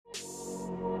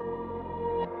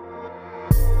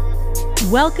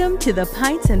Welcome to the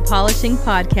Pints and Polishing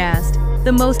Podcast,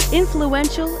 the most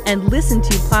influential and listened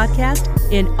to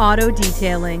podcast in auto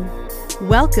detailing.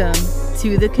 Welcome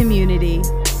to the community.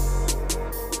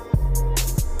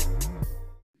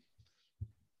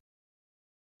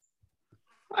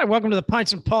 Hi, welcome to the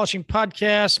Pints and Polishing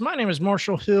Podcast. My name is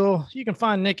Marshall Hill. You can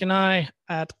find Nick and I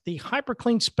at the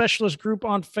HyperClean Specialist group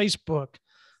on Facebook.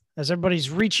 As everybody's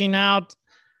reaching out,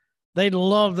 they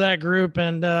love that group,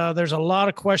 and there's a lot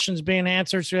of questions being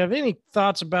answered. So if you have any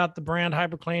thoughts about the brand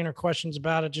HyperClean or questions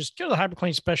about it, just go to the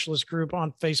HyperClean Specialist group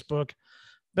on Facebook.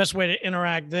 Best way to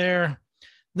interact there.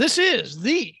 This is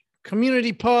the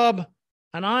Community Pub,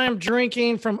 and I am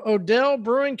drinking from Odell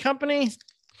Brewing Company,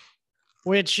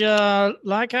 which,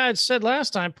 like I had said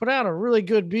last time, put out a really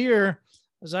good beer.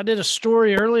 As I did a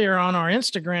story earlier on our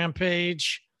Instagram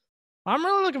page. I'm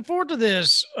really looking forward to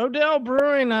this. Odell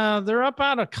Brewing, they're up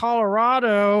out of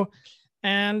Colorado.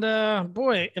 And,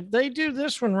 boy, if they do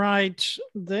this one right,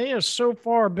 they have so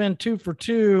far been 2 for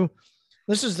 2.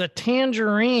 This is the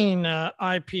Tangerine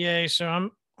IPA, so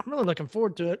I'm really looking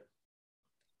forward to it.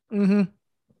 And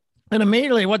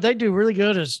immediately what they do really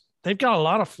good is they've got a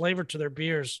lot of flavor to their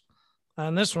beers.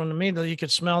 And this one, immediately you could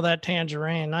smell that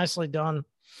tangerine. Nicely done.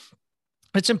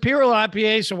 It's Imperial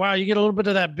IPA, so wow, you get a little bit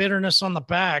of that bitterness on the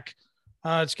back.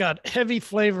 It's got heavy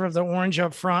flavor of the orange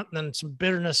up front and then some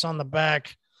bitterness on the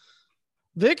back.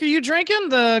 Vic, are you drinking?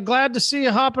 Glad to see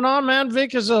you hopping on, man.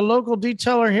 Vic is a local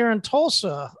detailer here in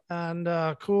Tulsa, and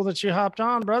cool that you hopped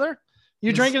on, brother.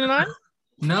 You drinking tonight?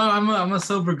 No, I'm a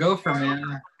sober gopher,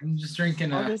 man. I'm just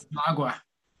drinking some agua.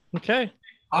 Okay.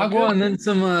 Agua and then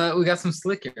some, we got some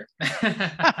Slicker.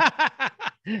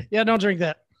 Yeah, don't drink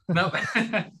that. Nope.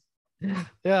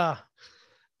 Yeah.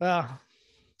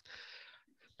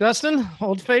 Dustin,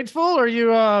 Old Faithful, or you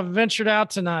ventured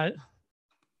out tonight?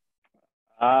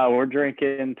 We're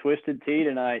drinking Twisted Tea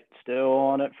tonight, still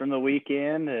on it from the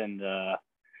weekend, and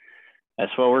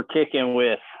that's what we're kicking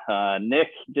with. Nick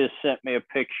just sent me a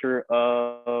picture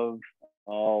of,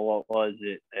 what was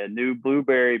it? A new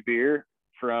blueberry beer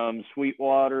from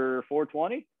Sweetwater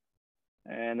 420,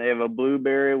 and they have a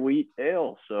blueberry wheat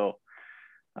ale. So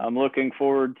I'm looking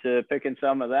forward to picking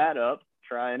some of that up,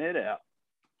 trying it out.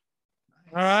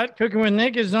 All right, Cooking with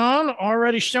Nick is on,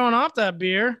 already showing off that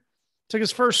beer. Took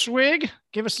his first swig.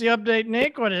 Give us the update,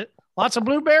 Nick. Lots of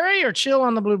blueberry or chill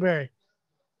on the blueberry?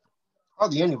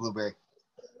 Hardly any blueberry.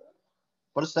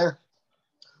 But it's there.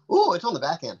 Ooh, it's on the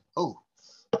back end. Oh.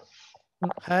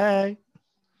 Hey.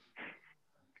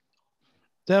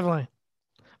 Definitely.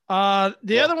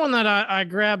 The other one that I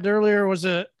grabbed earlier was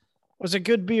a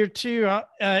good beer too.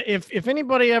 If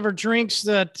anybody ever drinks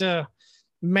that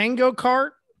Mango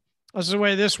Cart, that's the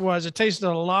way this was. It tasted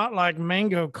a lot like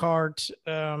Mango Cart,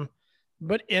 and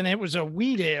it was a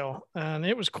wheat ale, and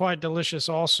it was quite delicious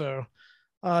also.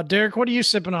 Derek, what are you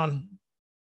sipping on?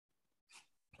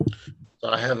 So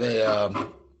I have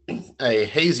a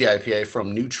hazy IPA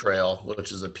from New Trail,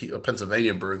 which is a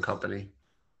Pennsylvania brewing company.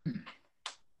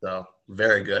 So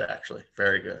very good, actually.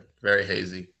 Very good. Very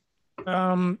hazy.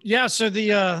 Yeah. So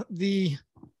the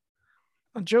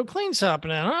Joe Clean's hopping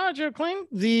in. Joe Clean.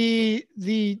 The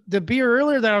beer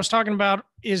earlier that I was talking about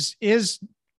is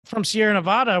from Sierra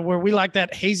Nevada, where we like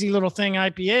that hazy little thing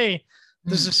IPA.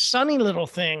 This is a sunny little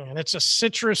thing, and it's a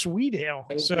citrus wheat ale.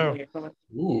 So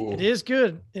it is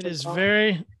good. It is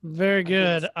very, very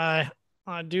good. I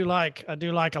do like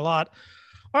a lot.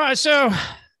 All right. So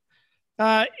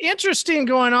interesting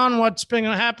going on. What's been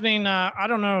happening. I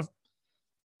don't know if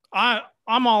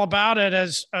I'm all about it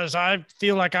as I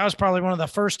feel like I was probably one of the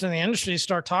first in the industry to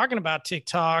start talking about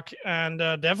TikTok, and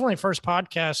definitely first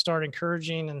podcast start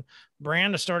encouraging and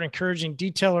brand to start encouraging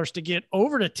detailers to get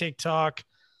over to TikTok.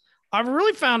 I've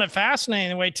really found it fascinating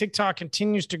the way TikTok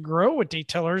continues to grow with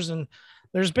detailers, and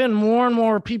there's been more and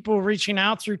more people reaching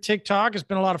out through TikTok. It's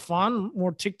been a lot of fun.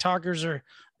 More TikTokers are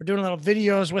doing little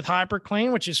videos with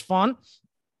HyperClean, which is fun.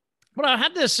 But I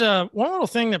had this one little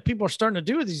thing that people are starting to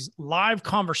do with these live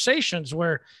conversations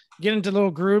where you get into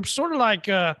little groups, sort of like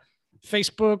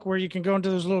Facebook, where you can go into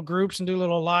those little groups and do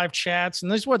little live chats.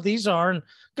 And this is what these are. And a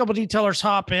couple of detailers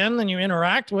hop in, then you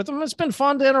interact with them. It's been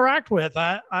fun to interact with.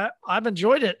 I've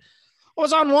enjoyed it. I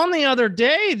was on one the other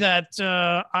day that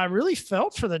I really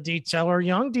felt for the detailer,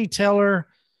 young detailer.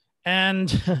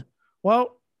 And,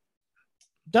 well,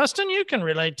 Dustin, you can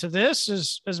relate to this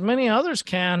as many others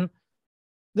can.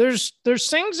 There's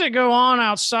things that go on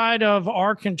outside of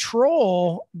our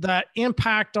control that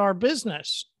impact our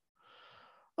business.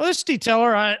 Well, this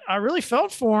detailer, I really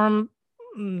felt for him.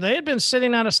 They had been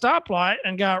sitting at a stoplight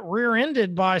and got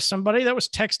rear-ended by somebody that was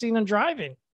texting and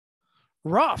driving.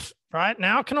 rough, right?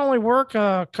 Now I can only work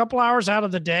a couple hours out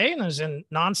of the day and is in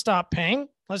nonstop pain.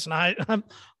 Listen, I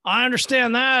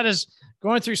understand that as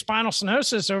going through spinal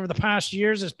stenosis over the past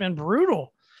years, it's been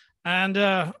brutal. And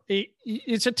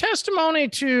it's a testimony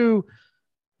to,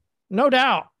 no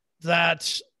doubt,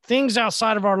 that things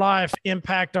outside of our life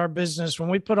impact our business. When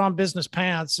we put on business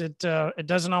pants, it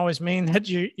doesn't always mean that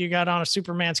you got on a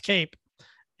Superman's cape,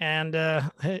 and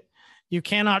you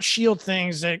cannot shield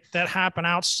things that happen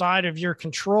outside of your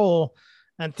control,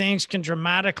 and things can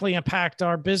dramatically impact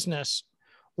our business.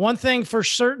 One thing for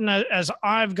certain, as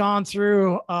I've gone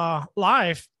through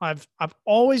life, I've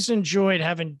always enjoyed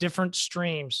having different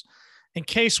streams. In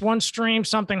case one stream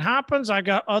something happens, I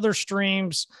got other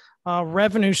streams,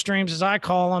 revenue streams, as I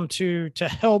call them, to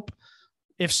help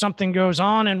if something goes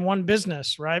on in one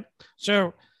business, right?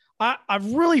 So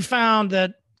I've really found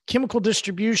that chemical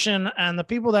distribution and the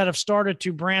people that have started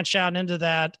to branch out into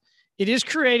that, it is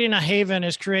creating a haven,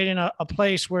 is creating a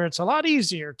place where it's a lot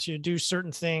easier to do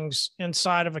certain things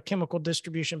inside of a chemical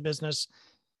distribution business.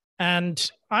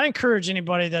 And I encourage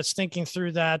anybody that's thinking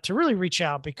through that to really reach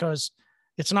out, because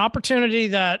it's an opportunity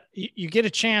that you get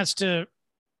a chance to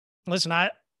listen.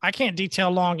 I can't detail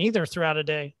long either throughout a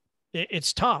day.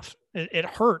 It's tough. It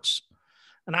hurts.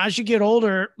 And as you get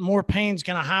older, more pain's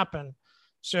going to happen.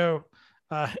 So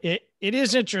it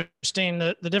is interesting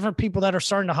the different people that are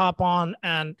starting to hop on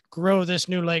and grow this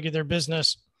new leg of their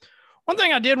business. One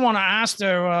thing I did want to ask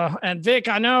though, and Vic,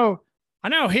 I know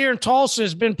here in Tulsa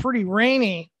has been pretty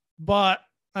rainy, but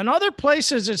in other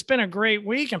places it's been a great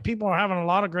week and people are having a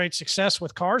lot of great success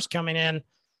with cars coming in.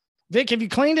 Vic, have you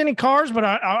cleaned any cars? But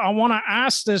I want to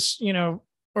ask this,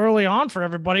 early on for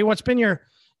everybody. What's been your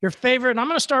favorite? And I'm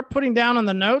going to start putting down in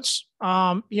the notes,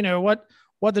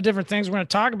 what the different things we're going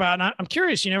to talk about. And I'm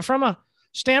curious, from a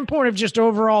standpoint of just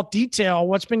overall detail,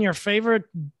 what's been your favorite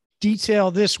detail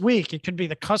this week? It could be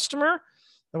the customer,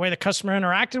 the way the customer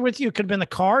interacted with you. It could have been the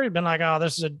car. You've been like, oh,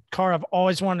 this is a car I've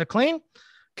always wanted to clean.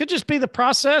 Could just be the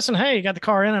process. And hey, you got the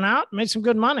car in and out, made some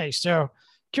good money. So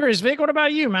curious, Vic, what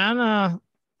about you, man?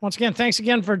 Once again, thanks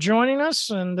again for joining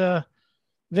us. And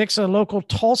Vic's a local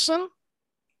Tulsan.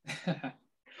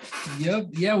 Yep.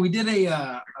 Yeah, we did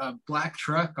a black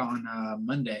truck on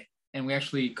Monday, and we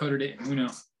actually coated it in Uno.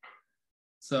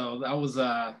 So that was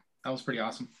pretty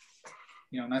awesome.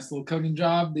 Nice little coating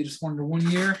job. They just wanted a 1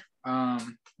 year.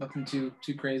 Nothing too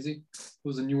crazy. It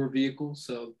was a newer vehicle,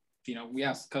 so we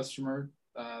asked the customer.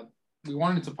 We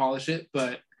wanted to polish it,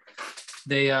 but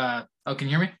they can you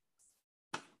hear me?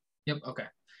 Yep. Okay.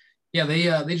 Yeah,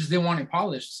 they just didn't want it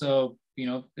polished. So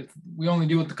if we only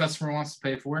do what the customer wants to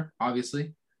pay for,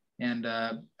 obviously. And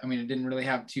it didn't really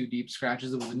have too deep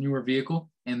scratches. It was a newer vehicle,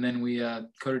 and then we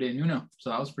coated it in Uno.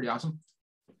 So that was pretty awesome.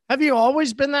 Have you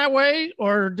always been that way,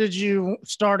 or did you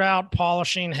start out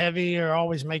polishing heavy, or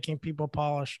always making people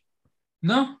polish?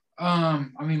 No.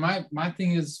 My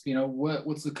thing is,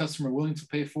 what's the customer willing to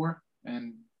pay for?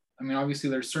 And obviously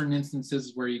there's certain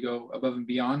instances where you go above and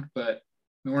beyond, but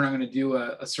we're not going to do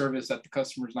a service that the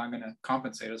customer's not going to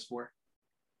compensate us for.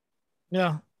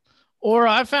 Yeah. Or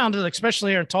I found it,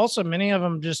 especially here in Tulsa, many of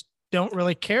them just don't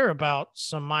really care about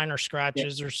some minor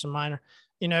scratches or some minor,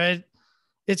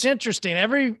 it's interesting.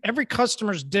 Every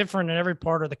customer is different in every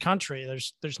part of the country.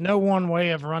 There's no one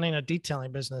way of running a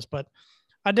detailing business, but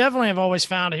I definitely have always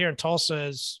found here in Tulsa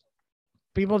is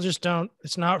people just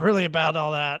it's not really about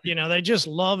all that. They just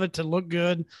love it to look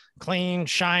good, clean,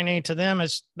 shiny. To them,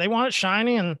 they want it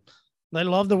shiny and they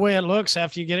love the way it looks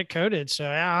after you get it coated. So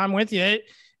yeah, I'm with you.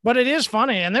 But it is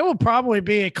funny, and there will probably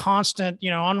be a constant,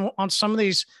 on some of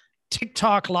these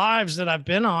TikTok lives that I've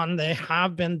been on, they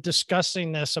have been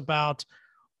discussing this about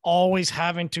always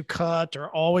having to cut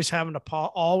or always having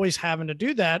to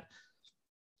do that.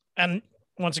 And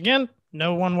once again,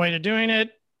 no one way to doing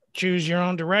it. Choose your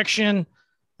own direction.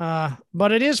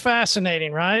 But it is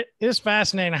fascinating, right? It is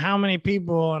fascinating how many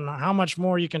people and how much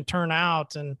more you can turn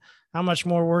out and how much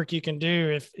more work you can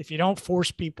do if you don't force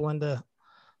people into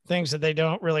things that they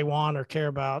don't really want or care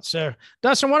about. So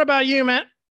Dustin, what about you, man?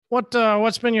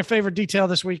 What's been your favorite detail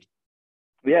this week?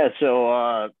 Yeah.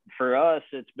 So for us,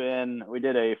 we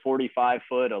did a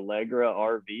 45-foot Allegra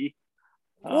RV.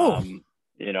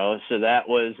 So that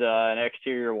was an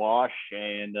exterior wash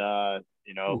and, that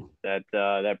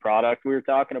product we were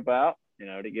talking about,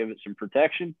 to give it some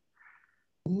protection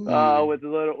with a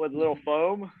little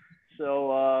foam.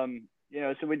 So,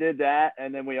 so we did that.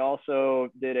 And then we also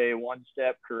did a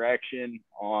one-step correction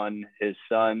on his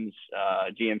son's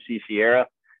GMC Sierra.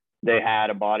 They had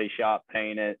a body shop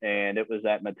paint it, and it was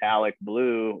that metallic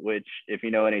blue, which if you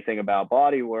know anything about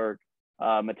body work,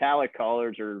 metallic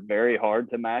colors are very hard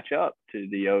to match up to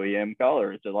the OEM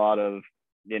color. It's a lot of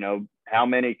how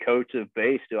many coats of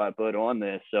base do I put on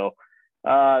this? So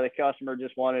the customer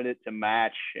just wanted it to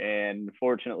match. And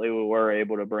fortunately, we were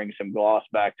able to bring some gloss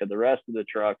back to the rest of the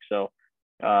truck. So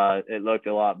it looked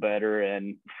a lot better.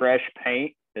 And fresh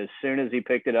paint, as soon as he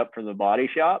picked it up from the body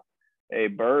shop, a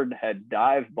bird had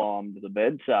dive bombed the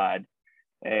bedside,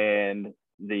 and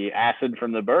the acid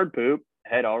from the bird poop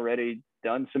had already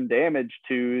done some damage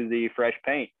to the fresh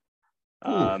paint.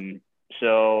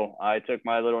 So I took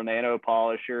my little nano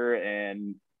polisher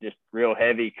and just real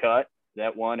heavy cut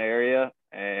that one area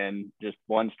and just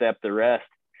one step the rest.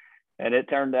 And it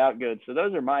turned out good. So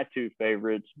those are my two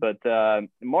favorites. But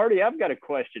Marty, I've got a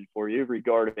question for you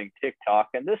regarding TikTok.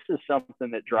 And this is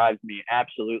something that drives me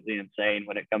absolutely insane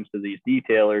when it comes to these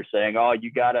detailers saying, oh,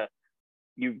 you gotta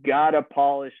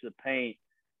polish the paint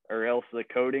or else the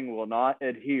coating will not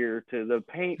adhere to the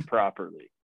paint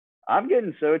properly. I'm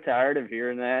getting so tired of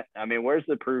hearing that. I mean, where's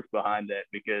the proof behind that?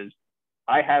 Because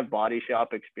I have body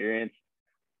shop experience.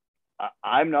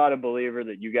 I'm not a believer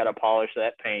that you got to polish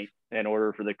that paint in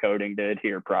order for the coating to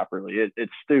adhere properly.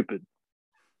 It's stupid.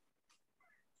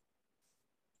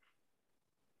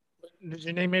 Did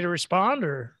you need me to respond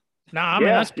or? No, I mean,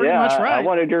 that's pretty much right. I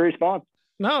wanted your response.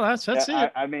 No, that's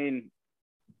it. I mean,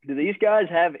 do these guys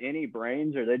have any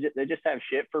brains, or they just have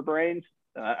shit for brains?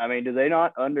 I mean, do they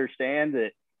not understand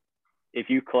that if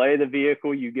you clay the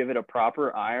vehicle, you give it a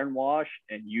proper iron wash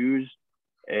and use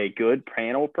a good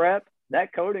panel prep,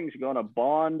 that coating's going to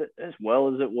bond as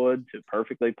well as it would to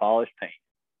perfectly polished paint.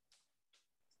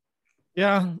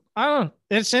 Yeah,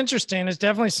 it's interesting. It's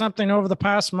definitely something over the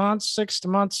past months, 6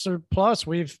 months or plus,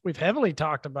 we've heavily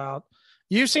talked about.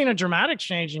 You've seen a dramatic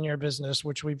change in your business,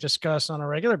 which we've discussed on a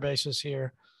regular basis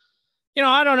here.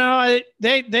 I don't know.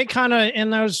 They kind of in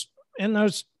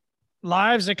those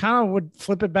lives, they kind of would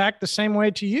flip it back the same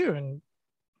way to you and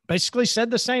basically said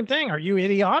the same thing. Are you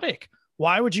idiotic?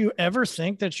 Why would you ever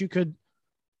think that you could,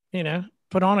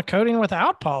 put on a coating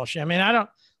without polishing? I mean,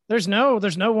 there's no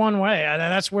one way. And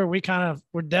that's where we're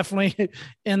definitely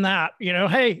in that,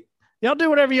 hey, y'all do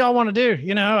whatever y'all want to do.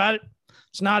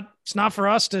 It's not for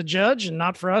us to judge and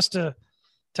not for us to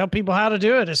tell people how to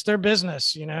do it. It's their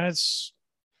business.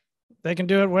 They can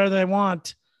do it where they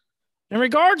want. In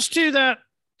regards to that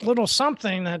little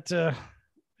something that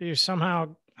you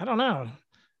somehow, I don't know.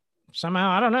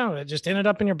 It just ended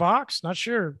up in your box. Not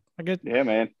sure. Yeah,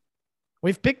 man.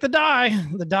 We've picked the die.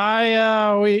 The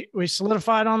die, we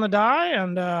solidified on the die,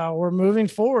 and we're moving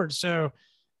forward. So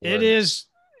it is,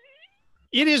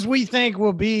 we think,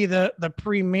 will be the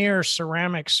premier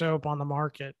ceramic soap on the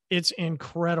market. It's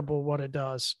incredible what it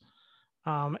does,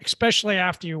 especially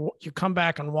after you come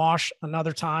back and wash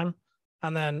another time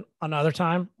and then another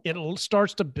time. It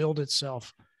starts to build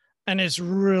itself, and it's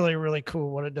really, really cool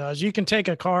what it does. You can take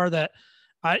a car that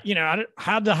I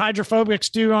had the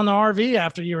hydrophobics do on the RV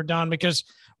after you were done, because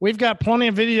we've got plenty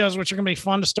of videos which are going to be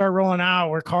fun to start rolling out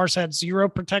where cars had zero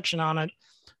protection on it.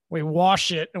 We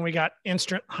wash it and we got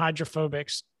instant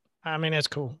hydrophobics. I mean, it's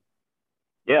cool.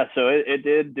 Yeah, so it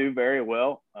did do very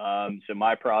well. So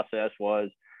my process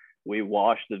was we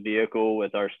washed the vehicle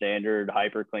with our standard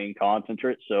Hyper Clean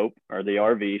concentrate soap, or the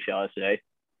RV, shall I say.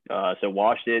 So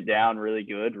washed it down really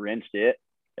good, rinsed it,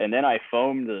 and then I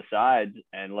foamed the sides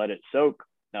and let it soak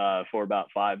for about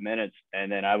 5 minutes. And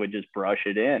then I would just brush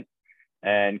it in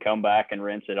and come back and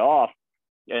rinse it off.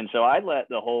 And so I let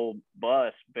the whole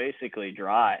bus basically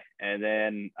dry. And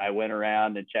then I went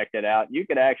around and checked it out. You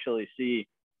could actually see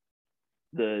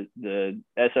the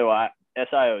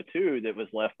SiO2 that was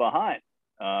left behind.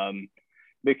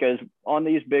 Because on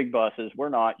these big buses, we're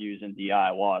not using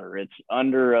DI water. It's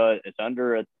under a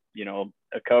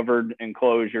covered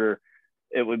enclosure.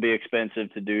 It would be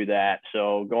expensive to do that.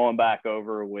 So going back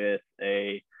over with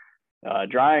a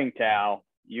drying towel,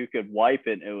 you could wipe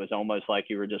it. It was almost like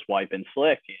you were just wiping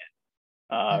slick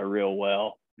in real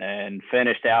well, and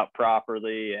finished out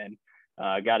properly. And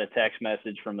got a text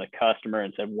message from the customer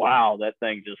and said, wow, that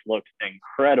thing just looks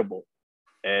incredible.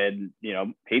 And,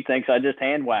 he thinks I just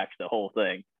hand waxed the whole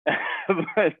thing.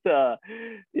 But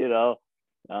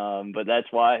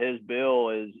that's why his bill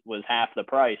was half the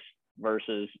price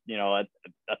versus,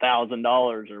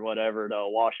 $1,000 or whatever to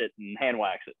wash it and hand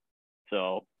wax it.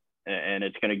 So, and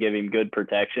it's going to give him good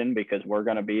protection because we're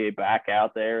going to be back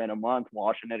out there in a month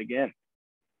washing it again.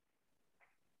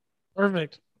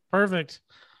 Perfect. All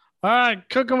right.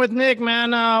 Cooking with Nick,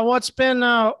 man. What's on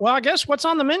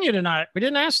the menu tonight? We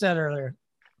didn't ask that earlier.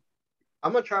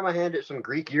 I'm going to try my hand at some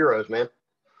Greek gyros, man.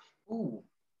 Ooh.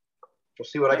 We'll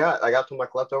see what I got. I got some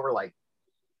leftover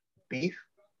beef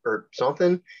or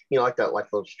something, like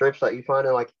those strips that you find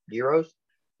in gyros.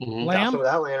 Mm-hmm. Got some of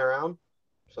that laying around.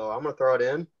 So I'm going to throw it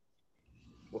in.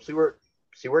 we'll see where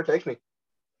it takes me.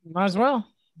 Might as well.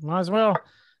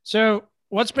 So,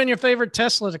 what's been your favorite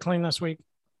Tesla to clean this week?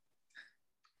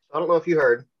 I don't know if you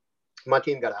heard, my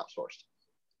team got outsourced.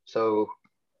 So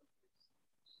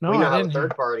No, we now I have didn't. a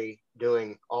third party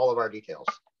doing all of our details.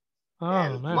 Oh,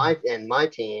 and man. my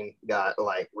team got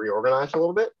like reorganized a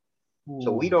little bit.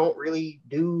 So we don't really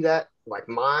do that. Like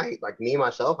me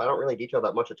myself, I don't really detail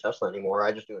that much of Tesla anymore.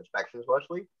 I just do inspections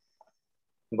mostly.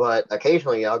 But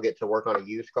occasionally I'll get to work on a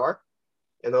used car,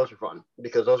 and those are fun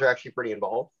because those are actually pretty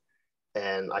involved,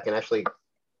 and I can actually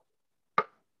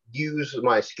use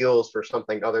my skills for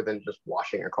something other than just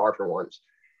washing a car for once.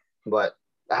 But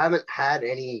I haven't had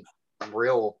any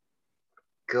real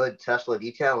good Tesla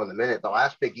detail in a minute. The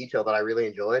last big detail that I really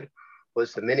enjoyed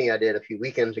was the Mini I did a few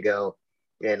weekends ago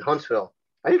in Huntsville.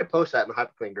 I need to post that in the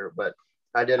HyperClean group, but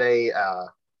I did a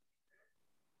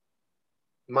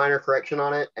minor correction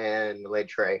on it and laid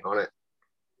tray on it.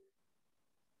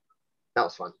 That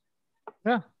was fun.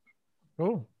 Yeah.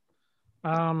 Cool.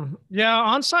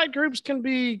 On-site groups can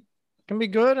be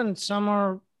good, and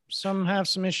some have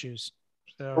some issues.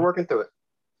 So We're working through it.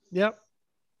 Yep.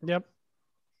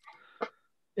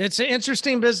 It's an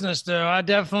interesting business, though. I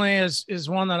definitely is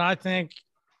one that I think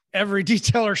every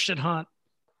detailer should hunt.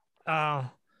 An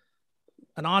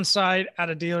on-site at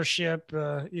a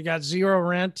dealership, you got zero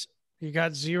rent, you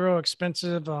got zero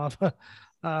expensive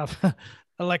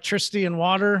electricity and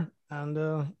water, and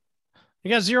you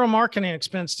got zero marketing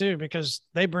expense too because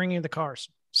they bring you the cars.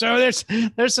 So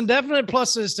there's some definite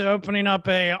pluses to opening up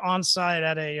a on-site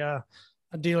at a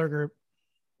dealer group.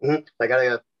 Mm-hmm. They got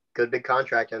a good big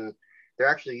contract, and they're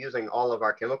actually using all of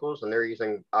our chemicals, and they're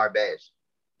using our bays.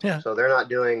 Yeah. So they're not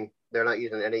using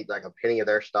any, like, a penny of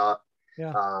their stuff.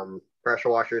 Yeah. Pressure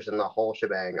washers and the whole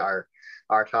shebang. Our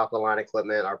top of the line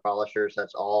equipment, our polishers,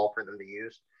 that's all for them to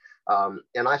use.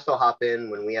 And I still hop in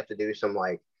when we have to do some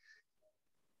like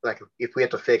if we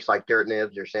have to fix like dirt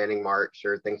nibs or sanding marks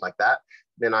or things like that,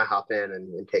 then I hop in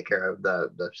and take care of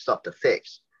the stuff to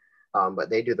fix. But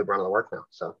they do the brunt of the work now.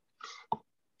 So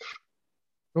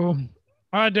cool.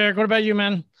 All right, Derek, what about you,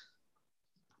 man?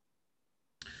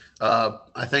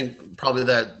 I think probably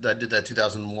that did that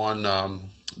 2001,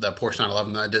 that Porsche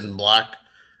 911 that I did in black.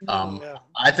 Yeah.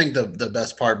 I think the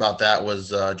best part about that was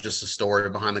just the story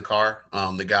behind the car.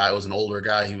 The guy was an older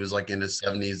guy. He was like in his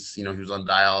 70s, he was on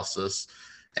dialysis,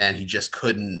 and he just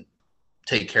couldn't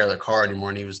take care of the car anymore.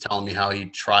 And he was telling me how he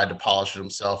tried to polish it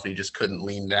himself and he just couldn't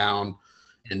lean down.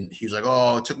 And he's like,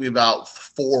 oh, it took me about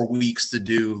 4 weeks to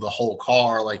do the whole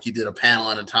car. Like, he did a panel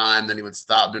at a time, then he would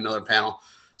stop, do another panel.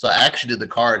 So I actually did the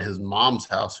car at his mom's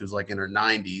house, who's like in her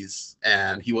 90s,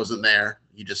 and he wasn't there.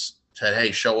 He just said,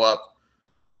 hey, show up.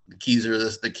 The keys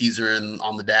are in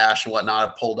on the dash and whatnot.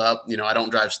 I pulled up. I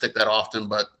don't drive stick that often,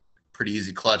 but pretty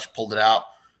easy clutch. Pulled it out,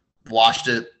 washed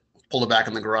it, pulled it back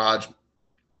in the garage.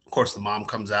 Of course, the mom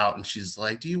comes out and she's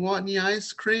like, do you want any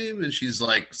ice cream? And she's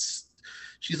like, it's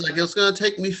going to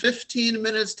take me 15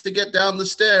 minutes to get down the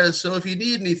stairs. So if you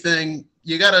need anything,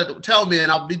 you got to tell me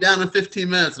and I'll be down in 15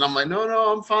 minutes. And I'm like,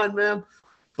 no, I'm fine, ma'am.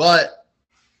 But,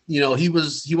 he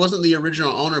wasn't the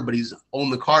original owner, but he's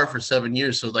owned the car for 7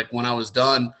 years. So like when I was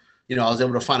done, I was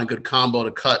able to find a good combo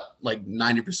to cut like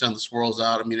 90% of the swirls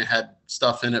out. I mean, it had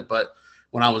stuff in it, but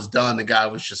when I was done, the guy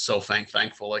was just so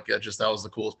thankful. Like, that was the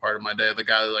coolest part of my day. The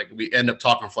guy, like, we end up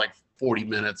talking for like 40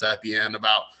 minutes at the end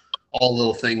about all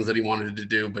little things that he wanted to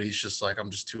do, but he's just like, I'm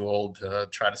just too old to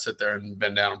try to sit there and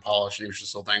bend down and polish. And he was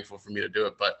just so thankful for me to do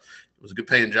it. But it was a good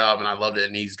paying job and I loved it.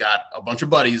 And he's got a bunch of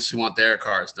buddies who want their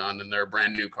cars done, and they're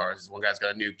brand new cars. One guy's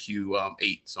got a new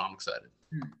Q8, so I'm excited.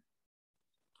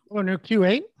 Oh, new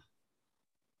Q8?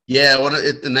 Yeah,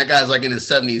 and that guy's like in his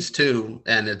 70s too,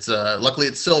 and it's luckily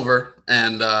it's silver.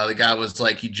 And the guy was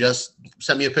like, he just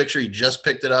sent me a picture. He just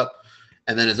picked it up,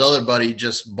 and then his other buddy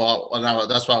just bought. And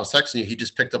that's why I was texting you. He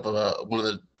just picked up and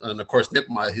of course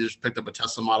Nipma. He just picked up a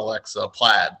Tesla Model X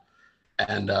Plaid,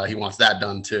 and he wants that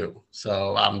done too.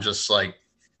 So I'm just like,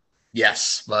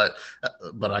 yes, but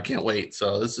I can't wait.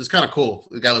 So this is kind of cool.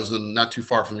 The guy lives not too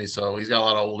far from me, so he's got a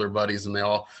lot of older buddies, and they're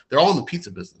all in the pizza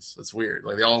business. It's weird.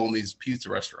 Like, they all own these pizza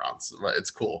restaurants.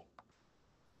 It's cool.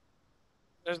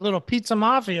 There's a little pizza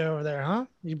mafia over there, huh?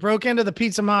 You broke into the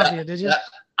pizza mafia, did you?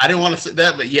 I didn't want to say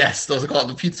that, but yes, those are called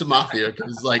the pizza mafia,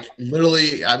 because like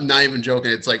literally, I'm not even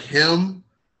joking. It's like him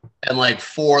and like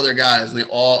 4 other guys, and they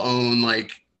all own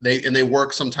like they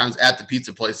work sometimes at the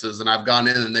pizza places, and I've gone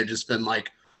in and they've just been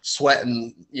like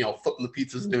sweating, flipping the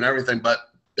pizzas and doing everything,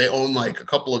 but they own like a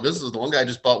couple of businesses. The one guy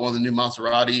just bought one of the new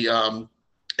Maserati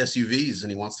SUVs,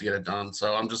 and he wants to get it done.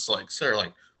 So I'm just like, sir,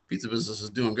 like, pizza business is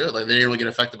doing good. Like, they didn't really get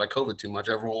affected by COVID too much.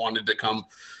 Everyone wanted to come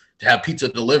have pizza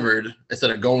delivered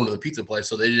instead of going to the pizza place.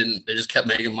 So they just kept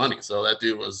making money. So that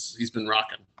dude he's been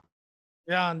rocking.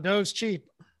 Yeah, and dough's cheap.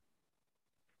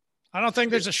 I don't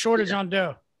think there's a shortage on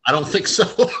dough. I don't think so.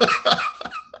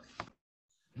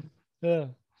 Yeah,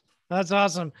 that's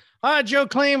awesome. All right, Joe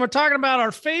Clean, we're talking about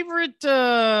our favorite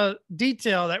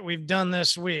detail that we've done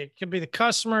this week. Could be the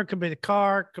customer, could be the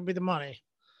car, could be the money.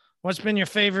 What's been your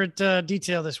favorite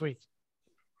detail this week?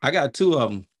 I got two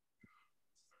of them.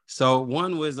 So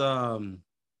one was a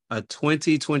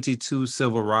 2022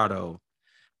 Silverado.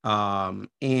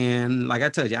 And like I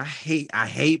told you, I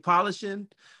hate polishing,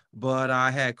 but I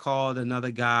had called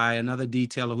another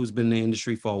detailer who's been in the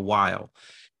industry for a while.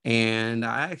 And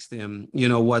I asked him,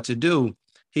 what to do.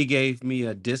 He gave me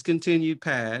a discontinued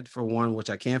pad for one, which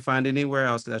I can't find anywhere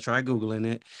else. I tried Googling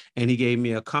it. And he gave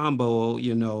me a combo, a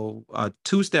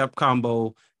 2-step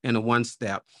combo and a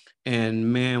 1-step.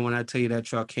 And man, when I tell you that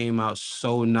truck came out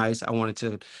so nice, I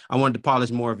wanted to polish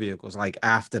more vehicles like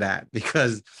after that,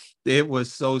 because it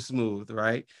was so smooth,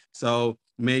 right? So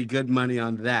made good money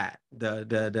on that.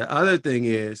 The other thing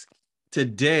is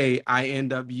today I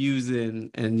end up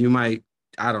using, and you might,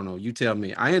 I don't know, you tell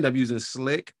me, I end up using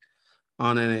slick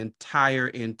on an entire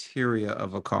interior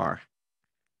of a car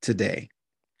today.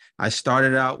 I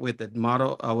started out with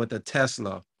with a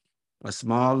Tesla, a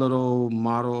small little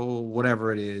model,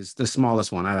 whatever it is, the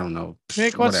smallest one. I don't know.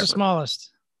 Nick, what's the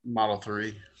smallest? Model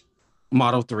 3.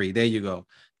 Model 3. There you go.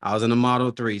 I was in a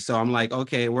Model 3. So I'm like,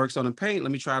 okay, it works on the paint.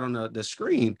 Let me try it on the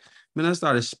screen. Man, I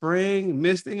started spraying,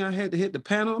 misting. I had to hit the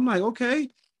panel. I'm like, okay.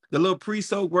 The little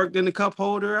pre-soak worked in the cup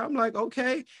holder. I'm like,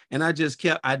 okay. And I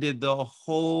did the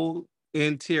whole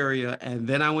interior. And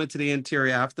then I went to the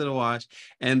interior after the wash.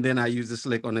 And then I used the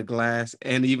slick on the glass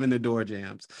and even the door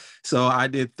jambs. So I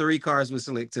did 3 cars with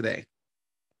slick today.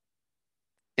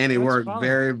 And it worked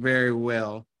very, very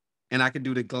well. And I could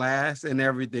do the glass and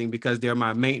everything because they're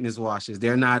my maintenance washes.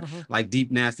 They're not like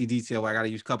deep, nasty detail where I got to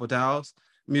use a couple towels.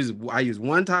 I use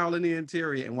 1 towel in the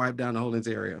interior and wipe down the whole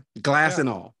interior, glass and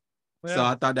all. Yeah. So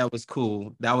I thought that was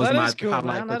cool. That is cool,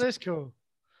 man. That is cool.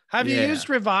 Have you used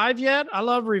Revive yet? I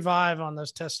love Revive on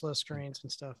those Tesla screens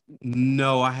and stuff.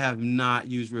 No, I have not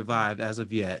used Revive as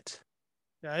of yet.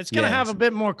 Yeah, it's going to have a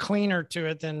bit more cleaner to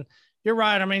it than, you're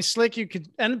right. I mean, slick,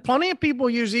 and plenty of people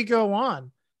use Eco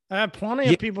One. I have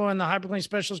plenty of people in the Hyperclean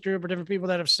Specialist group or different people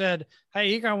that have said, hey,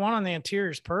 Eco One on the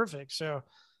interior is perfect. So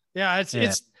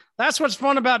it's that's what's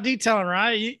fun about detailing,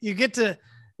 right? You get to,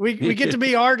 we get to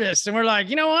be artists, and we're like,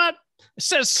 you know what? It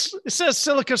says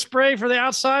silica spray for the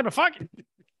outside, but fuck it.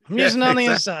 I'm using it on the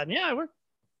inside. Yeah,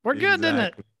 we're good, isn't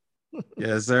it?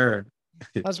 Yes, sir.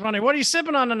 That's funny. What are you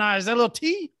sipping on tonight? Is that a little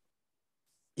tea?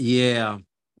 Yeah,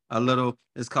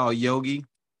 it's called Yogi.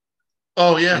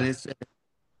 Oh, yeah. And it's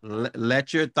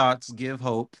let your thoughts give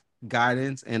hope,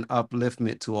 guidance, and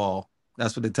upliftment to all.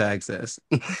 That's what the tag says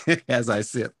as I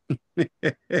sip.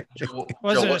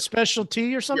 Was it a special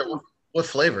tea or something? Yeah, what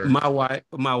flavor? My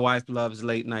wife loves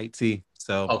late night tea.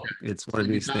 So it's one of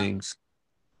these things.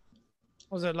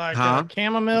 Was it like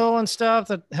chamomile and stuff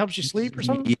that helps you sleep or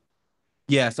something?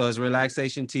 Yeah, so it's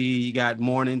relaxation tea. You got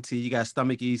morning tea. You got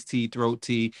stomach ease tea, throat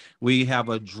tea. We have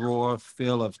a drawer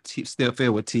full of tea, still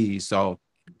filled with tea. So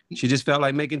she just felt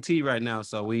like making tea right now.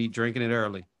 So we drinking it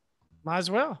early. Might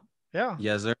as well. Yeah.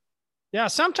 Yes, sir. Yeah,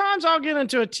 sometimes I'll get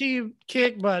into a tea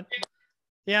kick, but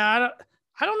yeah,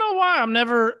 I don't know why.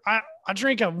 I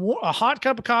drink a hot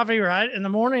cup of coffee right in the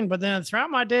morning, but then throughout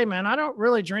my day, man, I don't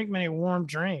really drink many warm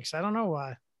drinks. I don't know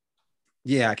why.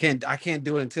 Yeah, I can't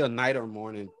do it until night or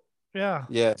morning. Yeah.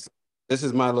 Yes. This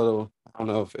is my little, I don't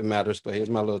know if it matters, but here's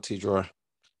my little tea drawer.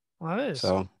 Well, it is.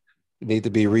 So it needs to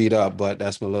be read up, but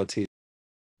that's my little tea.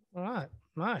 All right.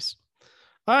 Nice.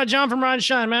 All right, John from Ride and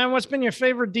Shine, man. What's been your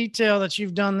favorite detail that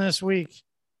you've done this week?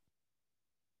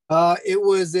 It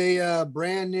was a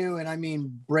brand new, and I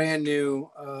mean brand new,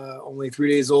 only 3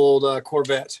 days old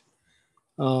Corvette.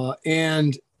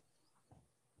 And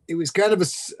it was kind of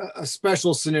a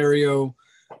special scenario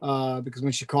because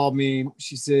when she called me,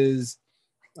 she says,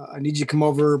 I need you to come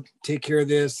over, take care of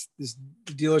this. This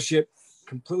dealership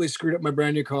completely screwed up my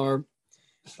brand new car.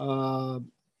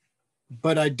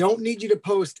 But I don't need you to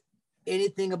post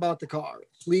anything about the car.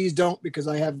 Please don't, because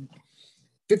I have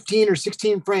 15 or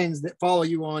 16 friends that follow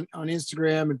you on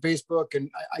Instagram and Facebook, and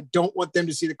I don't want them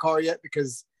to see the car yet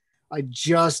because I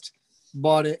just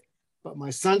bought it. But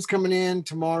my son's coming in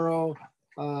tomorrow.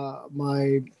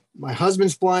 My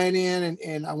husband's flying in,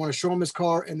 and I want to show him his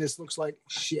car, and this looks like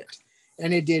shit.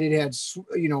 And it did. It had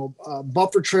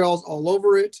buffer trails all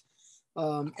over it,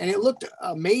 and it looked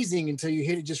amazing until you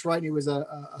hit it just right. And it was a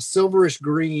silverish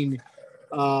green.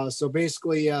 So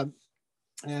basically,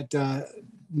 at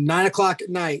 9 o'clock at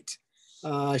night.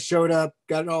 Showed up,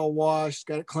 got it all washed,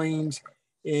 got it cleaned,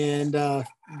 and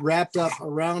wrapped up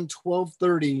around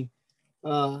 12:30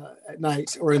 at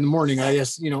night or in the morning, I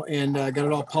guess, and got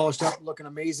it all polished up, looking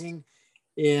amazing.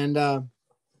 And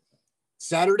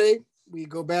Saturday we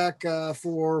go back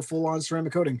for full on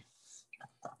ceramic coating.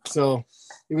 So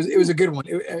it was a good one.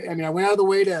 I went out of the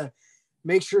way to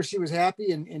make sure she was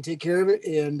happy and take care of it.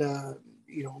 And,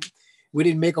 we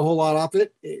didn't make a whole lot off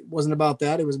it. It wasn't about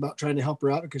that. It was about trying to help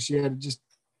her out because she had just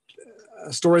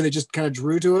a story that just kind of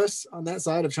drew to us on that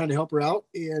side of trying to help her out.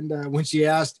 And when she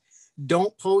asked,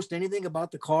 don't post anything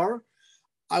about the car,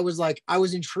 I was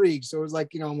intrigued. So it was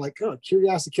like, I'm like, oh,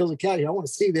 curiosity kills a cat here. I want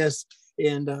to see this.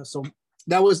 And so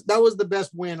that was the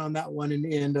best win on that one.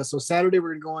 And so Saturday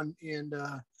we're going to go on and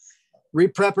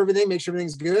re-prep everything, make sure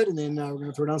everything's good. And then we're going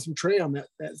to throw down some tray on that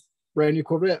brand new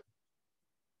Corvette.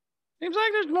 Seems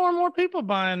like there's more and more people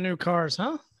buying new cars,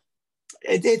 huh?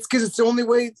 It's because it's the only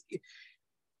way,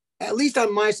 at least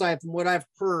on my side, from what I've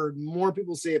heard, more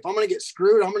people say, if I'm going to get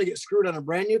screwed, I'm going to get screwed on a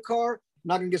brand new car. I'm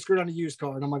not going to get screwed on a used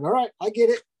car. And I'm like, all right, I get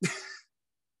it.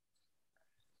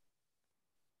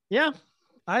 Yeah.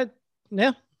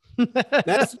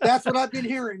 That's what I've been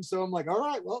hearing. So I'm like, all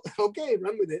right, well, okay,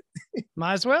 run with it.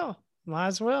 Might as well.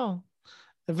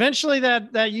 Eventually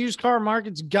that used car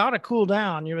market's got to cool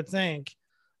down, you would think.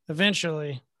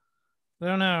 Eventually. I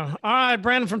don't know. All right,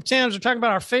 Brandon from Tim's. We're talking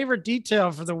about our favorite detail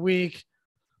for the week.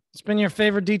 What's been your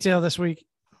favorite detail this week?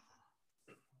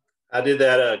 I did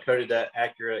that, coated that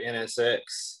Acura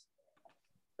NSX.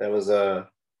 That was a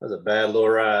bad little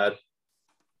ride.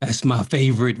 That's my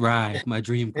favorite ride, my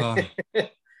dream car.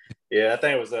 Yeah, I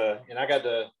think it was and I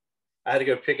had to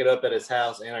go pick it up at his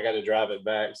house and I got to drive it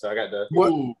back. So I got to.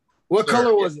 What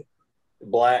color was it?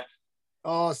 Black.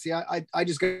 Oh, see, I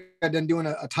just got done doing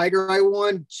a Tiger Eye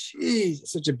one. Jeez,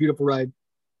 such a beautiful ride.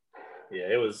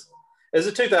 Yeah, it was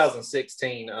a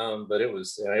 2016, but it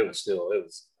was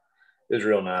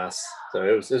real nice. So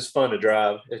it was fun to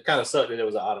drive. It kind of sucked that it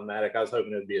was an automatic. I was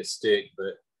hoping it would be a stick,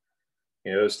 but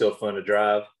it was still fun to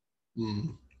drive.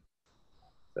 Mm.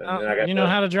 You know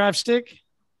how to drive stick?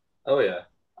 Oh yeah.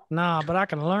 Nah, but I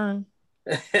can learn.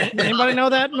 Anybody know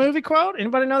that movie quote?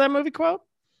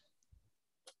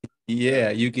 Yeah,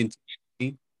 you can.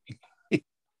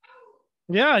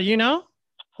 Yeah,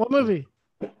 what movie?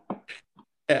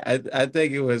 I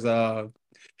think it was. I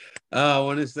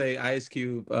want to say Ice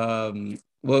Cube.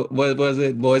 What was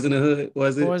it? Boys in the Hood?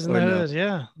 Was it? Boys in the Hood.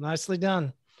 Yeah, nicely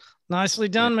done,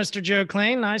 Mr. Joe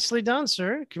Clain. Nicely done,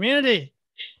 sir. Community.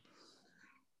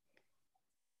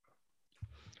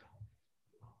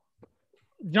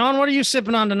 John, what are you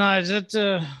sipping on tonight? Is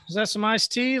that some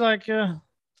iced tea? I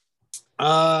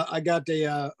got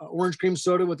a orange cream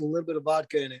soda with a little bit of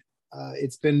vodka in it.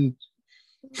 It's been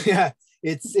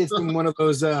one of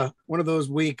those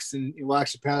weeks, and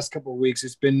actually past couple of weeks,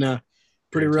 it's been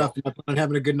pretty rough. I'm not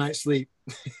having a good night's sleep.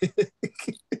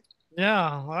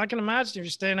 Yeah, well, I can imagine if you're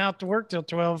staying out to work till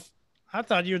 12. I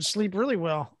thought you would sleep really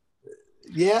well.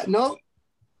 Yeah, no.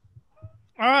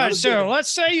 All right, so let's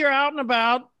say you're out and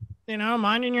about,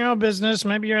 minding your own business.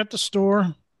 Maybe you're at the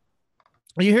store.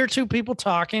 You hear two people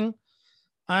talking,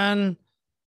 and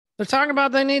they're talking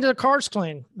about they need their cars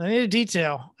cleaned. They need a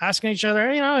detail, asking each other,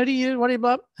 hey, who do you, what do you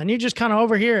love? And you just kind of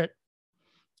overhear it.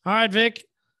 All right, Vic,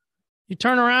 you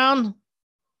turn around.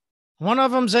 One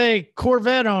of them's a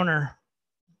Corvette owner.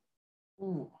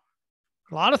 Ooh.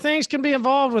 A lot of things can be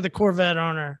involved with a Corvette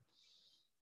owner.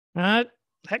 All right.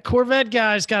 That Corvette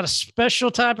guy's got a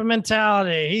special type of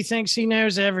mentality. He thinks he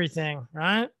knows everything,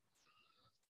 right?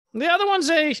 The other one's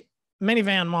a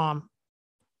minivan mom.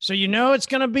 So it's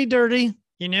going to be dirty.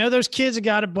 Those kids have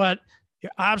got it, but you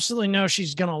absolutely know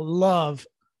she's going to love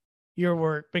your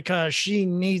work because she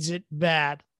needs it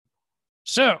bad.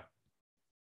 So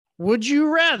would you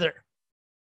rather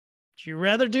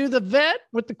do the vet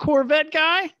with the Corvette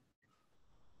guy?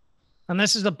 And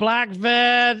this is the black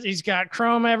vet. He's got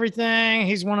chrome everything.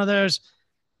 He's one of those,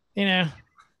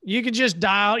 you could just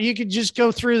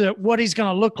go through what he's going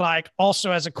to look like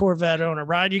also as a Corvette owner,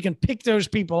 right? You can pick those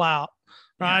people out,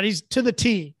 right? Yeah. He's to the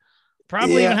T.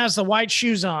 Probably even has the white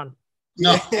shoes on.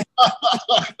 No.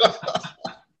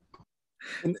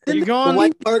 and you going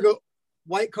the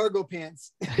white cargo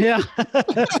pants. Yeah.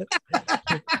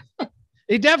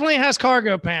 He definitely has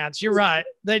cargo pants. You're right.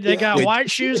 They got white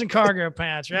shoes and cargo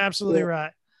pants. You're absolutely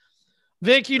right.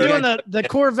 Vic, you doing the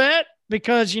Corvette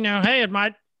because, hey, it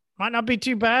might not be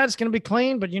too bad. It's going to be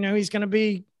clean, but, he's going to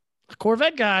be a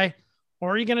Corvette guy.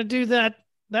 Or are you going to do that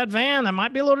van that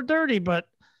might be a little dirty, but,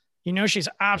 she's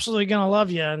absolutely going to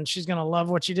love you and she's going to love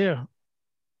what you do.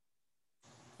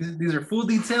 These are full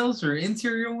details or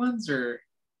interior ones or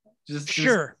just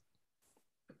Sure.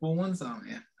 full ones? Oh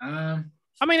man.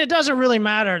 I mean, it doesn't really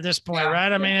matter at this point, Yeah,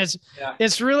 right? I yeah, mean, yeah.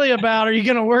 it's really about, are you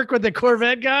going to work with the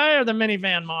Corvette guy or the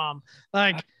minivan mom?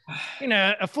 Like, you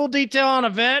know, a full detail on a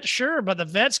vet, sure, but the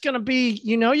vet's going to be,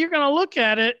 you know, you're going to look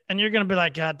at it and you're going to be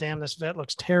like, God damn, this vet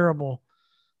looks terrible.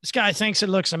 This guy thinks it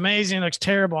looks amazing, it looks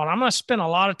terrible. And I'm going to spend a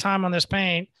lot of time on this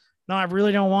paint. No, I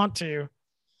really don't want to.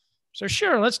 So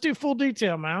sure, let's do full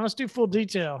detail, man. Let's do full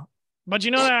detail. But you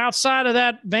know, outside of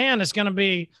that van is going to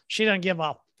be, she doesn't give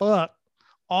a fuck.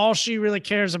 All she really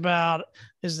cares about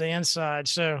is the inside.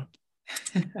 So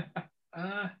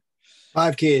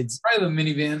 5 kids. Probably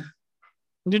the minivan.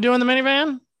 you're doing the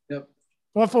minivan? Yep.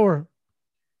 What for?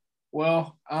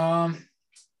 Well,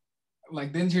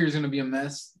 like the interior is going to be a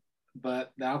mess,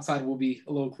 but the outside will be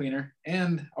a little cleaner.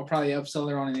 And I'll probably upsell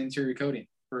her on an interior coating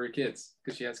for her kids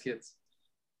because she has kids.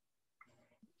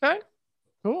 Okay,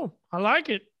 cool. I like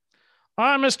it. All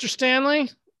right, Mr. Stanley.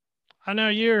 I know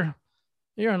you're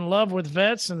in love with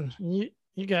vets and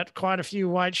you got quite a few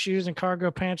white shoes and cargo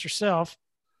pants yourself.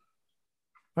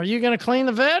 Are you going to clean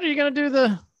the vet or are you going to do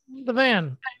the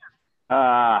van?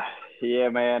 Yeah,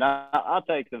 man, I'll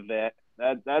take the vet.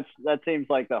 That seems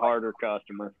like the harder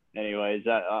customer. Anyways,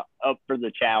 up for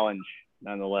the challenge,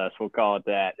 nonetheless. We'll call it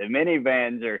that. The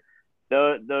minivans are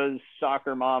those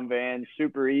soccer mom vans,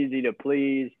 super easy to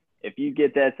please. If you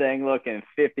get that thing looking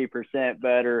 50%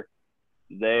 better,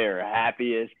 they are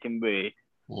happy as can be.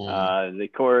 The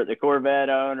Corvette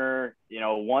owner, you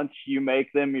know, once you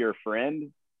make them your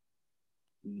friend,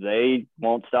 they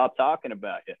won't stop talking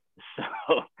about you.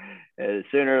 So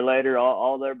sooner or later,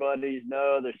 all their buddies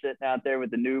know they're sitting out there with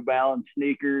the New Balance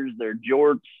sneakers, their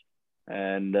jorts,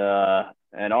 and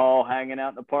all hanging out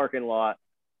in the parking lot.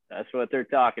 That's what they're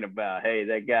talking about. Hey,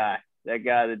 that guy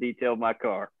that detailed my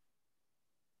car.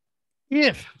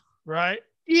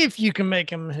 If you can make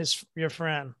him your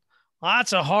friend. Well,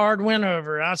 that's a hard win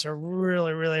over. That's a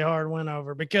really, really hard win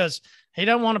over because he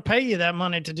doesn't want to pay you that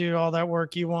money to do all that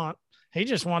work you want. He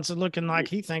just wants it looking like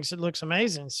he thinks it looks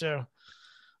amazing. So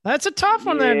that's a tough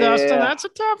one there, Dustin. That's a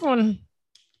tough one.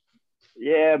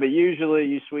 Yeah, but usually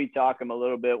you sweet talk them a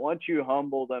little bit. Once you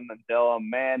humble them and tell them,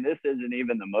 man, this isn't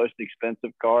even the most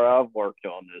expensive car I've worked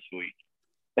on this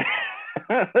week.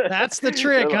 That's the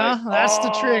trick, huh? That's the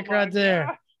trick right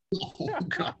there. Oh,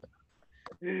 God.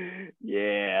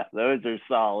 Yeah, those are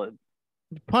solid.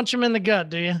 Punch him in the gut,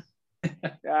 do you?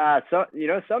 So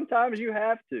sometimes you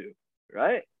have to,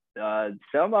 right?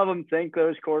 Some of them think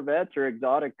those Corvettes are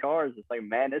exotic cars. It's like,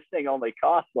 man, this thing only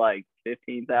costs like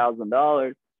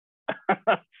 $15,000.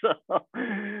 So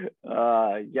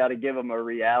you got to give them a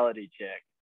reality check.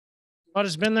 But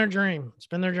it's been their dream. It's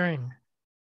been their dream.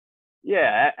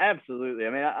 Yeah, absolutely. I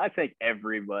mean, I think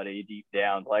everybody deep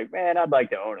down, like, man, I'd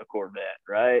like to own a Corvette,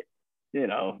 right? You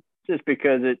know, just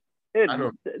because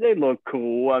they look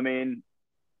cool. I mean,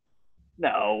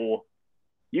 no,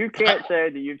 you can't say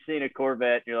that you've seen a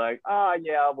Corvette and you're like, oh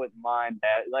yeah, I wouldn't mind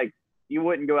that. Like, you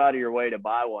wouldn't go out of your way to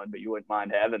buy one, but you wouldn't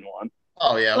mind having one.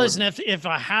 Oh yeah. Listen, if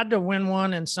I had to win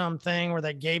one in something where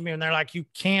they gave me and they're like, you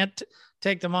can't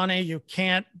take the money, you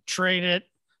can't trade it,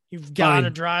 you've got to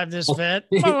drive this vet.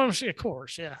 Oh, of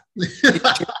course, yeah.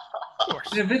 Of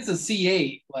course. If it's a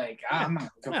C8, like I'm not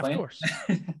complaining. Of course.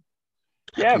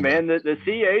 Yeah, man, the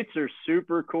C8s are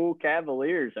super cool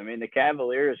Cavaliers. I mean, the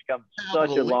Cavalier has come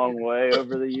such a long way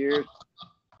over the years.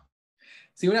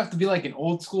 So it would have to be like an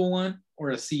old school one or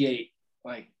a C8.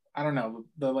 Like, I don't know,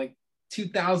 the like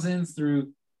 2000s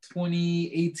through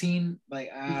 2018. Like,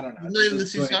 I don't know. Not even the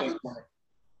C7?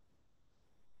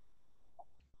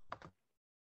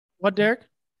 What, Derek?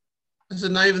 Is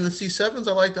it not even the C7s?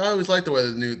 I always liked the way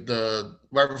the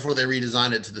right before they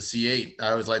redesigned it to the C8. I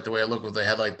always liked the way it looked when they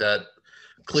had like that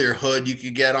clear hood you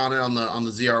could get on it on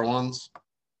the ZR1s.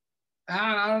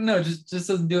 I don't know. Just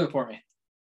doesn't do it for me.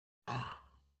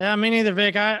 Yeah, me neither,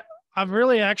 Vic. I've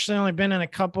really actually only been in a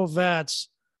couple vets.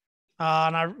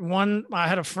 And I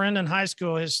had a friend in high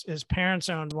school. His parents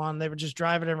owned one. They would just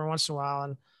drive it every once in a while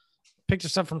and picked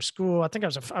us up from school. I think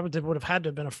I would have had to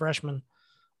have been a freshman.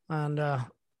 And I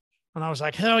was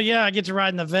like, hell yeah, I get to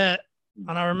ride in the vet.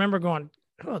 And I remember going,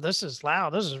 oh, this is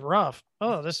loud. This is rough.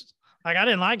 Oh, this is like, I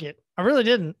didn't like it. I really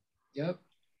didn't. Yep.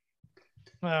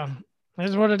 Well, it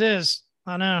is what it is.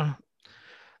 I know.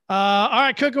 All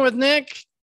right. Cooking with Nick.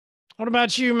 What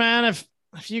about you, man? If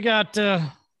you got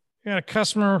a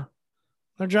customer,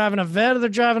 they're driving a vet or they're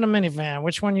driving a minivan,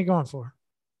 which one are you going for?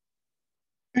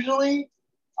 Usually,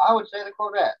 I would say the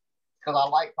Corvette because I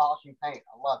like polishing paint.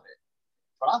 I love it.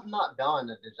 But I've not done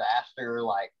a disaster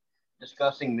like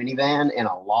discussing minivan in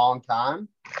a long time.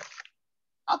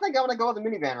 I think I'm gonna go with the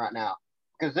minivan right now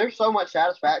because there's so much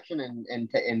satisfaction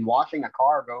in watching a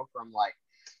car go from like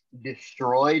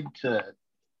destroyed to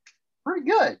pretty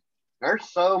good. There's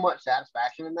so much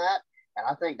satisfaction in that, and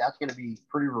I think that's going to be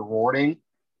pretty rewarding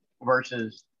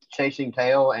versus chasing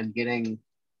tail and getting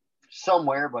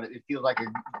somewhere, but it feels like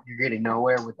you're getting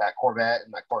nowhere with that Corvette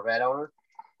and that Corvette owner.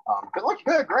 It looks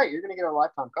good, great. You're going to get a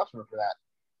lifetime customer for that,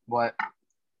 but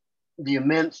the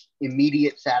immense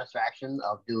immediate satisfaction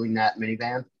of doing that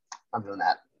minivan, I'm doing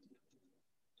that.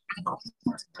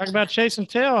 Talk about chasing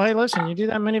tail. Hey, listen, you do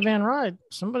that minivan ride,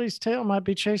 somebody's tail might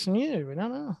be chasing you. We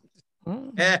don't know.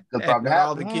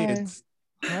 All the kids.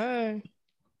 Hey.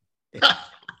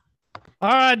 All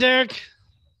right, Derek.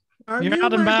 You're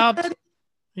out and about.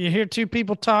 You hear two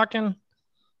people talking.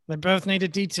 They both need a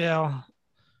detail.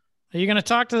 Are you going to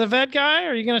talk to the vet guy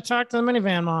or are you going to talk to the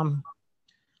minivan mom?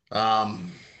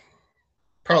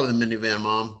 Probably the minivan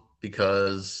mom,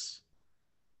 because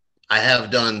I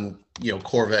have done,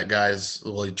 Corvette guys.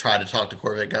 Well, you try to talk to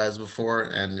Corvette guys before,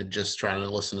 and just trying to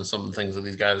listen to some of the things that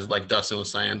these guys, like Dustin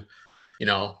was saying,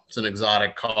 it's an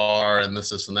exotic car and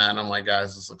this and that. And I'm like,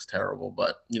 guys, this looks terrible,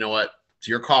 but you know what? It's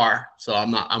your car. So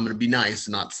I'm going to be nice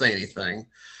and not say anything.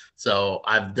 So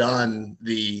I've done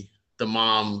the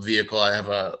mom vehicle. I have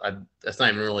that's not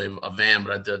even really a van,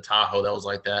 but I did a Tahoe that was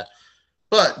like that.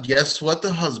 But guess what?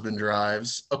 The husband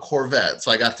drives a Corvette.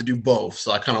 So I got to do both.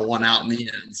 So I kind of won out in the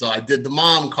end. So I did the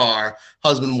mom car.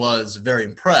 Husband was very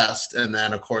impressed. And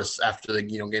then, of course, after they,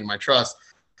 gained my trust,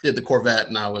 did the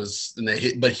Corvette.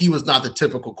 But he was not the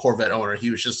typical Corvette owner.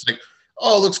 He was just like,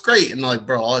 oh, it looks great. And like,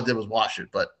 bro, all I did was wash it.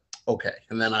 But okay.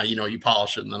 And then, you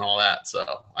polish it and then all that. So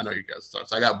I know you guys start.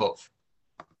 So I got both.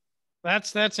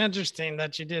 That's interesting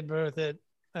that you did both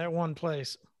at one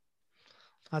place.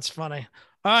 That's funny.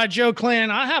 All right, Joe Clinton,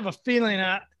 I have a feeling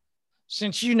that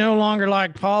since you no longer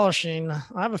like polishing, I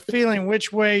have a feeling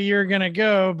which way you're going to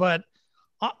go, but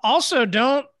I also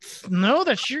don't know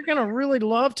that you're going to really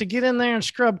love to get in there and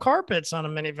scrub carpets on a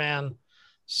minivan.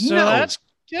 So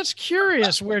that's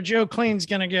curious where Joe Clean's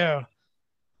going to go.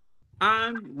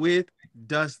 I'm with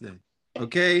Dustin.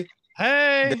 Okay.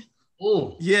 Hey.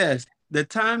 Yes. The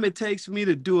time it takes me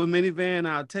to do a minivan,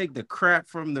 I'll take the crap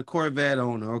from the Corvette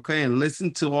owner, okay, and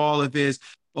listen to all of his,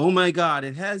 oh my God,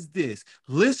 it has this.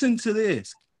 Listen to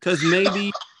this, because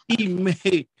maybe he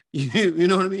may, you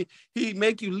know what I mean? He'd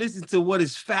make you listen to what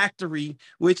is factory,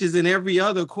 which is in every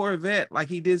other Corvette, like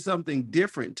he did something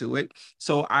different to it.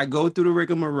 So I go through the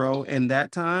rigmarole, and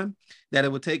that time that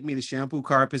it would take me to shampoo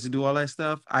carpets and do all that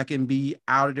stuff, I can be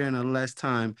out of there in a less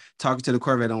time talking to the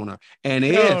Corvette owner. And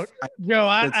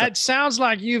it sounds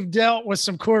like you've dealt with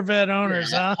some Corvette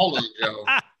owners, huh? Hold on, Joe.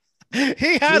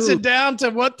 He has it down to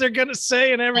what they're going to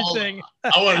say and everything.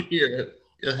 I want to hear it.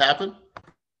 It happened?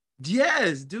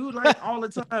 Yes, dude, like all the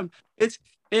time.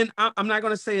 I'm not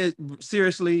going to say it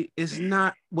seriously. It's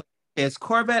not, as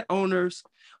Corvette owners.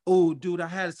 Oh, dude, I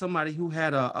had somebody who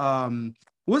had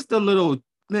what's the little,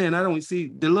 man, I don't see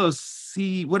the little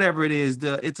C, whatever it is.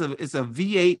 It's a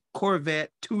V8 Corvette,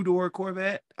 two-door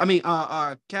Corvette. I mean,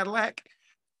 Cadillac.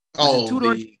 Oh,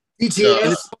 two-door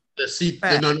CTS.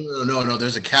 No.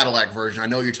 There's a Cadillac version. I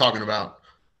know what you're talking about.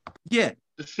 Yeah.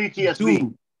 The CTSV.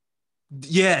 Dude,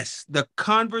 yes. The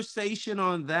conversation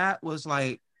on that was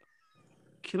like,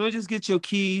 can I just get your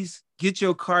keys, get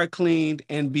your car cleaned,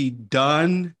 and be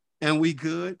done? And we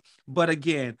good. But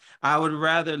again, I would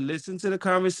rather listen to the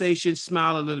conversation,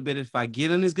 smile a little bit. If I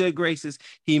get in his good graces,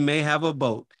 he may have a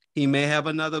boat. He may have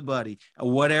another buddy,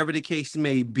 whatever the case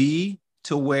may be,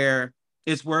 to where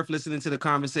it's worth listening to the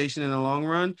conversation in the long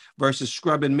run versus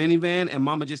scrubbing minivan and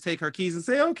mama just take her keys and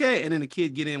say, okay, and then the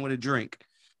kid get in with a drink.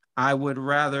 I would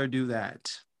rather do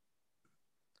that.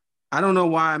 I don't know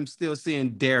why I'm still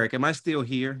seeing Derek. Am I still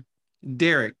here?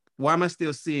 Derek, why am I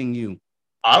still seeing you?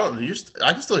 I don't know.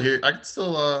 I can still hear. I can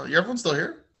still. Everyone's still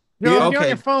here. You're on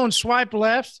your phone. Swipe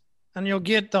left, and you'll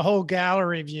get the whole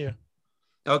gallery view.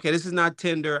 Okay, this is not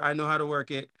Tinder. I know how to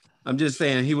work it. I'm just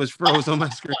saying he was froze on my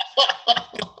screen.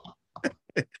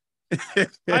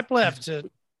 Swipe left.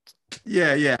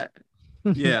 Yeah.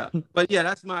 But yeah,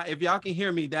 that's if y'all can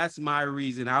hear me, that's my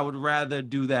reason. I would rather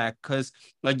do that because,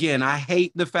 again, I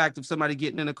hate the fact of somebody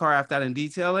getting in the car after I didn't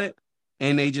detail it,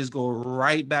 and they just go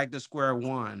right back to square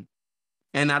one.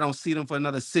 And I don't see them for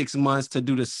another 6 months to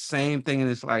do the same thing. And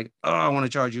it's like, oh, I want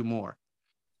to charge you more.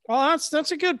 Well,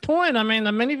 that's a good point. I mean,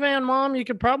 the minivan mom, you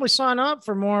could probably sign up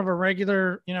for more of a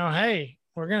regular, hey,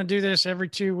 we're going to do this every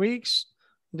 2 weeks,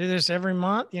 do this every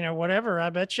month, whatever.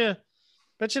 I bet you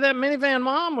that minivan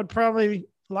mom would probably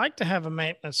like to have a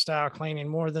maintenance style cleaning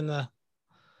more than the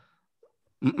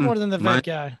vet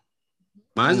guy.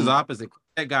 Mine's is opposite.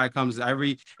 that guy comes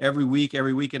every week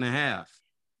and a half.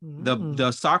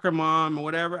 The soccer mom or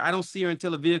whatever, I don't see her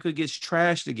until the vehicle gets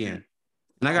trashed again.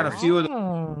 And I got a few of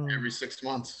them every 6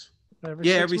 months.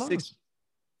 every 6 months.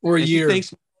 Or a year. She thinks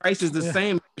the price is the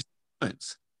same every 6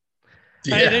 months.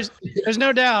 Hey, there's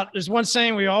no doubt. There's one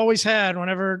saying we always had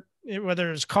whenever,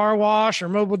 whether it's car wash or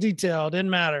mobile detail, it didn't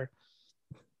matter.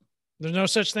 There's no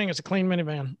such thing as a clean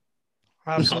minivan.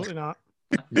 Absolutely not.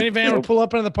 Minivan would pull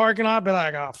up into the parking lot, be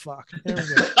like, "Oh fuck, here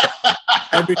we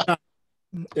go."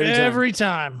 Every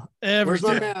time. Where's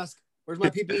my mask? Where's my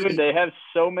PPE? Dude, they have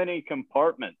so many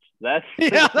compartments. That's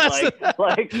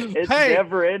it's hey,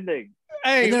 never ending.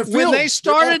 Hey, when they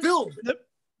started,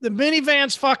 the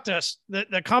minivans fucked us.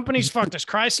 The companies fucked us.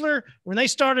 Chrysler, when they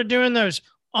started doing those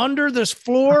under this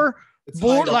floor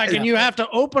board, and you have to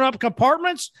open up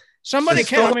compartments. Somebody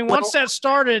came. I mean, once that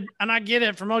started, and I get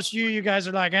it. For most of you guys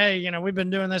are like, "Hey, we've been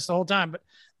doing this the whole time." But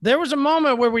there was a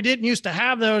moment where we didn't used to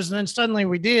have those, and then suddenly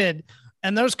we did.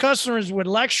 And those customers would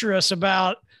lecture us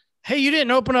about, "Hey, you didn't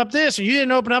open up this, or you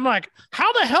didn't open up." I'm like,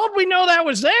 "How the hell did we know that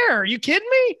was there? Are you kidding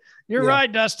me?" You're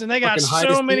right, Dustin. They got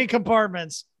so many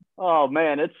compartments. Oh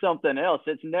man, it's something else.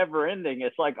 It's never ending.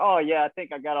 It's like, oh yeah, I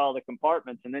think I got all the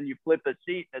compartments, and then you flip a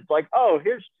seat, and it's like, oh,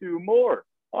 here's 2 more.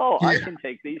 Oh, I can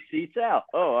take these seats out.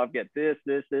 Oh, I've got this.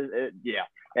 Yeah.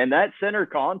 And that center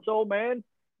console, man,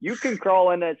 you can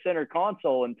crawl in that center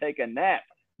console and take a nap.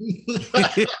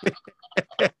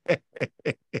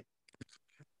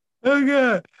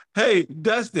 Okay. Hey,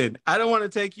 Dustin, I don't want to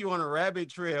take you on a rabbit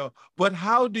trail, but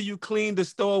how do you clean the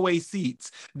stowaway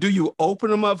seats? Do you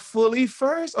open them up fully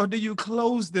first, or do you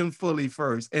close them fully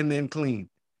first and then clean?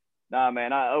 Nah,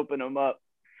 man, I open them up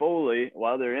fully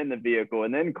while they're in the vehicle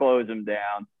and then close them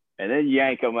down and then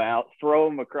yank them out, throw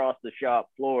them across the shop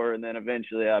floor, and then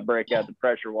eventually I break out the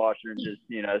pressure washer and just,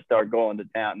 start going to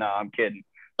town. No, I'm kidding.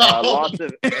 Lots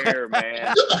of air,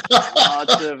 man.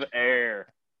 Lots of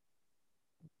air.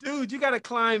 Dude, you got to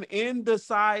climb in the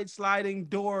side sliding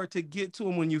door to get to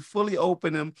them when you fully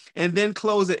open them, and then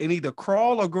close it and either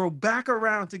crawl or go back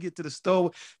around to get to the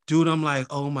stove. Dude, I'm like,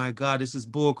 oh my God, this is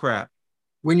bull crap.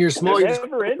 When you're small, you're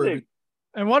never ending.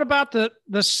 And what about the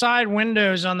side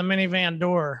windows on the minivan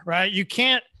door, right?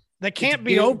 They can't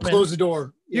be open. Close the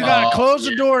door. You got to close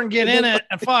the door and get in it.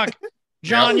 And fuck,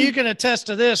 John, you can attest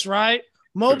to this, right?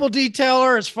 Mobile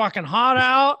detailer is fucking hot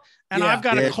out. And I've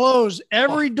got to close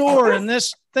every door in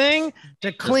this thing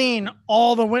to clean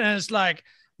all the windows. It's like,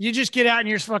 you just get out and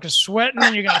you're fucking sweating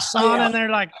and you got sauna in there.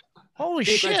 Like, holy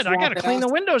shit, I got to clean the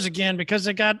windows again because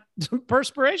they got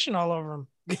perspiration all over them.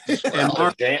 And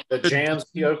the jams,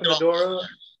 you open the door up.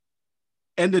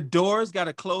 And the doors got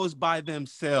to close by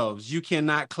themselves. You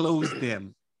cannot close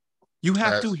them. You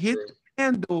have to hit the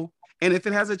handle. And if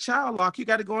it has a child lock, you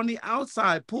got to go on the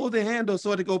outside, pull the handle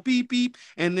so it go beep, beep,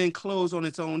 and then close on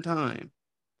its own time.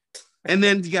 And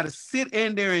then you got to sit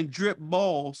in there and drip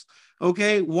balls,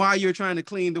 okay, while you're trying to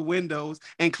clean the windows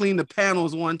and clean the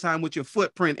panels one time with your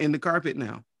footprint in the carpet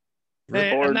now.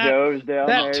 Hey, and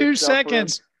that 2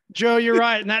 seconds, Joe, you're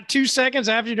right. And that 2 seconds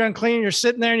after you're done cleaning, you're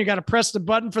sitting there and you got to press the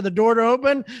button for the door to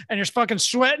open and you're fucking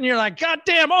sweating. You're like, God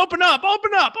damn, open up.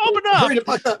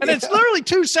 And it's literally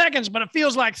 2 seconds, but it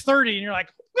feels like 30. And you're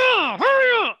like, oh,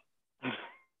 hurry up.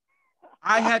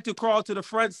 I had to crawl to the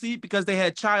front seat because they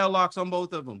had child locks on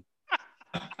both of them.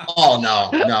 Oh, no,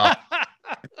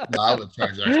 I would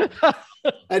charge that.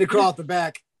 I had to crawl out the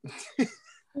back.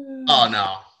 Oh,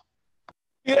 no.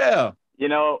 Yeah.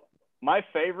 My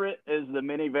favorite is the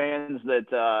minivans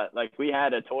that, we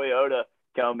had a Toyota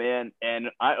come in and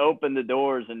I opened the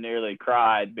doors and nearly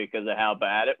cried because of how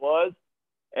bad it was.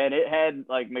 And it had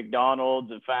like McDonald's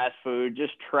and fast food,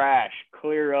 just trash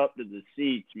clear up to the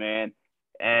seats, man.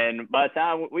 And by the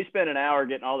time we spent an hour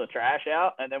getting all the trash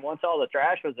out, and then once all the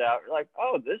trash was out, we're like,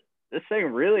 oh, this thing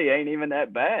really ain't even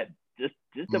that bad.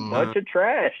 Just a bunch of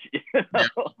trash.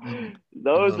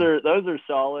 Those are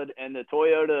solid. And the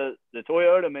Toyota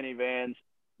minivans,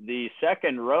 the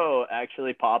second row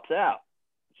actually pops out,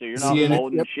 so you're not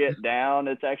holding shit down.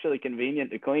 It's actually convenient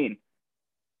to clean.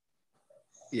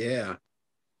 Yeah.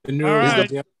 All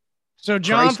right. So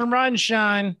John from Ride and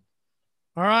Shine.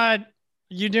 All right,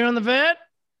 you doing the vet?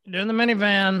 You're doing the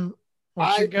minivan.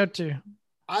 What's your go-to?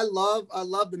 I love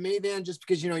the minivan just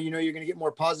because you're going to get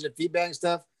more positive feedback and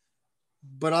stuff.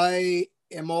 But I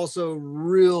am also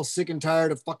real sick and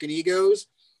tired of fucking egos.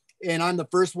 And I'm the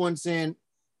first one saying,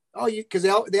 because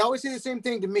they always say the same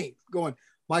thing to me, going,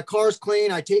 my car's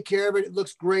clean, I take care of it, it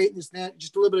looks great, this and that,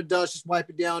 just a little bit of dust, just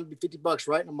wipe it down, it'd be $50,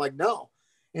 right? And I'm like, no.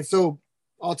 And so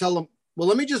I'll tell them, well,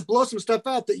 let me just blow some stuff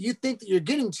out that you think that you're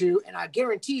getting to, and I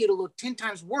guarantee it'll look 10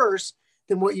 times worse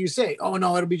than what you say. Oh,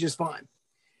 no, it'll be just fine.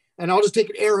 and I'll just take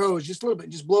an air hose just a little bit,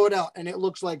 just blow it out, and it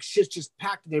looks like shit's just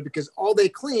packed in there because all they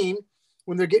clean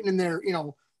when they're getting in their, you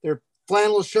know, their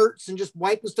flannel shirts and just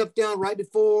wiping stuff down right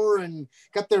before and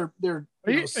got their.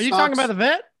 Are you talking about the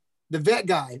vet? The vet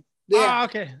guy. Yeah. Oh,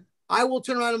 okay. I will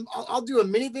turn around and I'll do a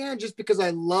minivan just because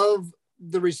I love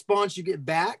the response you get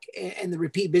back and the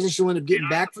repeat business you end up getting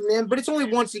back from them. But it's only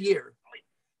once a year.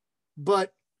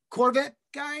 But Corvette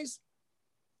guys,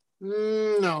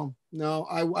 no,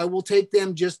 I will take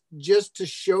them just to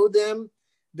show them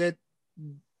that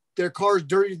their car is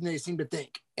dirtier than they seem to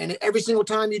think. And every single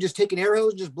time you just take an air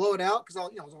hose and just blow it out because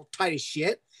it's all tight as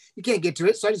shit. You can't get to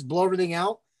it. So I just blow everything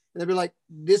out. And they'll be like,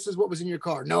 this is what was in your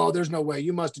car. No, there's no way.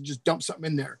 You must have just dumped something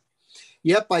in there.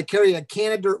 Yep, I carry a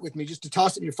can of dirt with me just to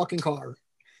toss it in your fucking car.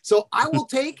 So I will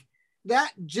take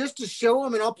that just to show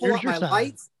them, and I'll pull out my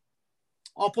lights.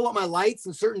 I'll pull out my lights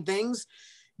and certain things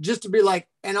just to be like,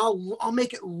 and I'll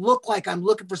make it look like I'm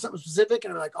looking for something specific.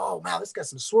 And I'm like, oh, wow, this got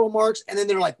some swirl marks. And then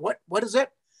they're like, what is it?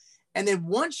 And then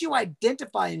once you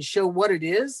identify and show what it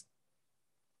is,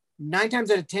 9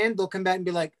 times out of 10, they'll come back and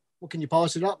be like, well, can you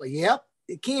polish it up? Like, yep,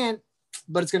 it can,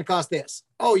 but it's going to cost this.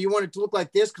 Oh, you want it to look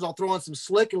like this? Because I'll throw on some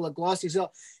slick. It'll look glossy.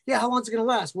 So yeah, how long is it going to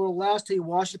last? Well, it'll last till you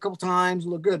wash it a couple times.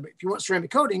 It'll look good. But if you want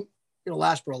ceramic coating, it'll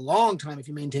last for a long time if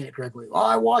you maintain it correctly.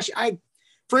 Oh,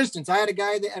 for instance, I had a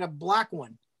guy that had a black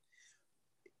one.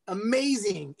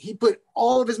 Amazing. He put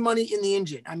all of his money in the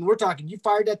engine. I mean, we're talking, you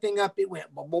fired that thing up, it went,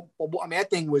 blah. I mean, that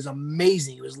thing was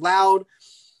amazing. It was loud.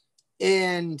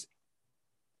 And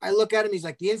I look at him, he's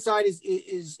like, the inside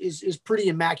is pretty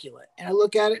immaculate. And I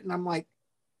look at it and I'm like,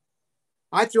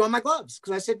 I threw on my gloves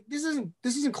because I said, this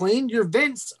isn't clean. Your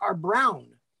vents are brown.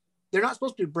 They're not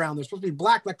supposed to be brown. They're supposed to be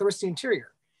black like the rest of the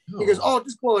interior. Oh. He goes, oh,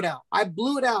 just blow it out. I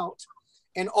blew it out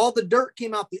and all the dirt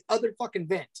came out the other fucking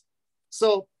vent.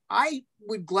 So I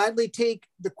would gladly take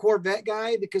the Corvette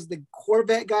guy because the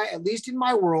Corvette guy, at least in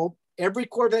my world, every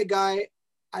Corvette guy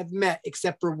I've met,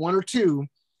 except for 1 or 2,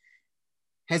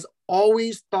 has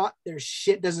always thought their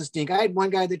shit doesn't stink. I had one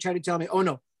guy that tried to tell me, oh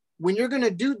no, when you're going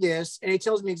to do this, and he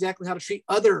tells me exactly how to treat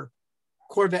other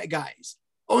Corvette guys.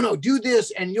 Oh no, do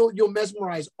this and you'll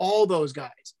mesmerize all those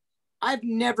guys. I've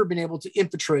never been able to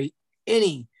infiltrate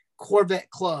any Corvette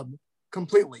club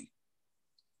completely.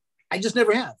 I just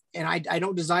never have. And I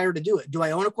don't desire to do it. Do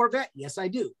I own a Corvette? Yes, I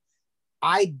do.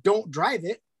 I don't drive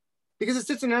it because it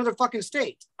sits in another fucking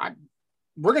state.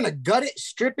 We're going to gut it,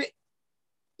 strip it,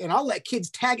 and I'll let kids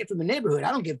tag it from the neighborhood.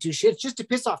 I don't give 2 shits just to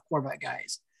piss off Corvette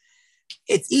guys.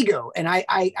 It's ego. And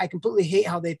I completely hate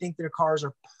how they think their cars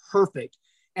are perfect.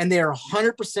 And they're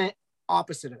 100%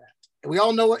 opposite of that. And we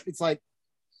all know what it's like.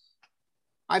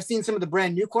 I've seen some of the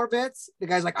brand new Corvettes. The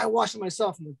guy's like, I washed it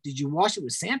myself. I'm like, did you wash it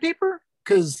with sandpaper?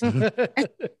 Because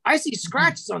I see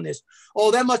scratches on this.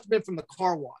 Oh, that must have been from the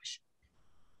car wash.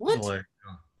 What?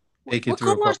 Take it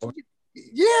through a car wash?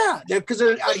 Yeah, because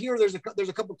out here there's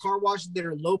a couple car washes that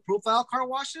are low profile car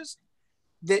washes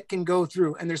that can go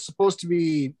through, and they're supposed to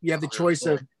be. You have the choice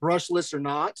of brushless or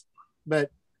not, but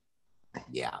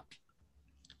yeah.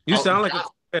 You sound like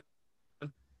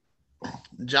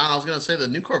John, I was gonna say the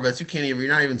new Corvettes you're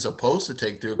not even supposed to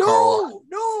take through a car wash.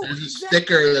 No, there's a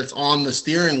sticker that's on the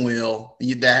steering wheel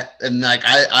I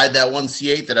that one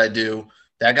C8 that I do.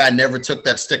 That guy never took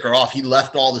that sticker off. He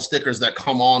left all the stickers that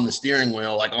come on the steering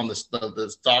wheel, like on the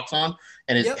stocks on,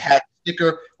 and it had a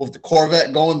sticker with the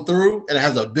Corvette going through, and it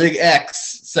has a big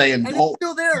X saying, and it's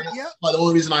still there. Yeah. The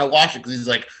only reason I wash it because he's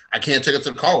like, I can't take it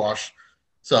to the car wash.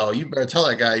 So you better tell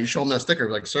that guy. You show him that sticker,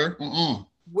 like, sir.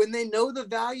 When they know the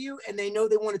value and they know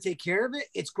they want to take care of it,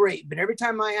 it's great. But every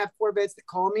time I have Corvettes that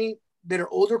call me that are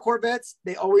older Corvettes,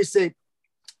 they always say,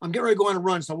 I'm getting ready to go on a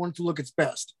run, so I want it to look its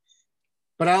best.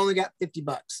 But I only got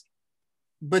 $50.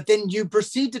 But then you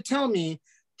proceed to tell me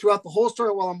throughout the whole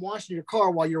story while I'm washing your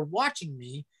car, while you're watching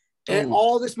me, and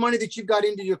all this money that you've got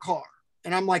into your car.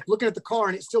 And I'm like looking at the car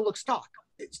and it still looks stock.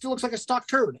 It still looks like a stock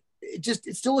turd. It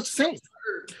still looks the same.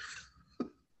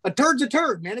 A turd's a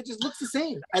turd, man. It just looks the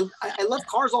same. I love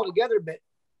cars altogether, but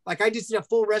like I just did a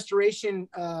full restoration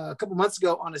a couple months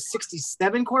ago on a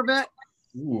 67 Corvette.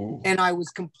 Ooh. And I was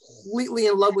completely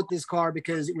in love with this car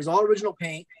because it was all original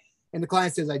paint. And the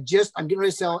client says, I'm getting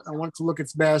ready to sell it. I want it to look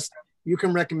its best. You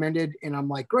can recommend it. And I'm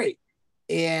like, great.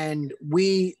 And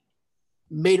we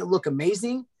made it look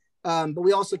amazing. But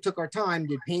we also took our time,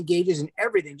 did paint gauges and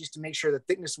everything just to make sure the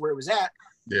thickness where it was at.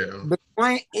 Yeah. But the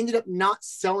client ended up not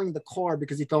selling the car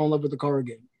because he fell in love with the car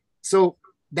again. So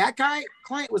that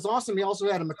client was awesome. He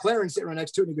also had a McLaren sitting right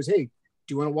next to it. And he goes, hey,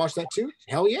 do you want to wash that too?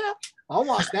 Hell yeah, I'll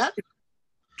wash that.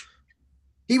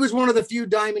 He was one of the few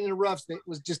diamond in the roughs that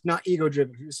was just not ego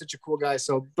driven. He was such a cool guy.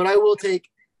 So, but I will take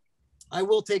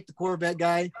the Corvette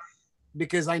guy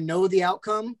because I know the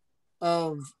outcome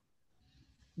of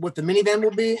what the minivan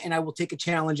will be, and I will take a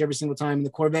challenge every single time. And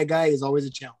the Corvette guy is always a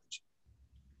challenge.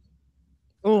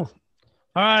 Cool.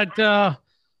 All right.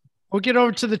 We'll get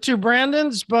over to the two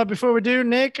Brandons, but before we do,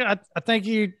 Nick, I think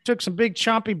you took some big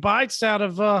chompy bites out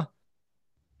of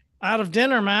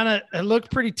dinner, man. It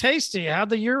looked pretty tasty. How'd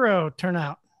the Euro turn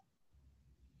out?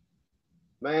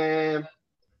 Man,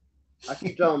 I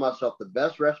keep telling myself the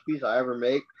best recipes I ever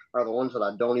make are the ones that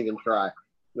I don't even try.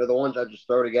 They're the ones I just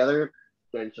throw together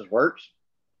and it just works.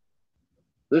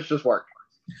 This just worked.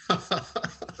 I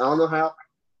don't know how.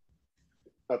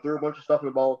 I threw a bunch of stuff in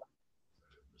a bowl,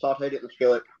 sauteed it in the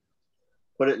skillet,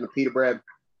 put it in the pita bread.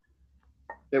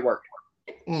 It worked.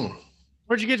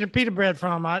 Where'd you get your pita bread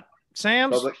from?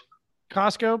 Sam's? Publix.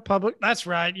 Costco? Publix? That's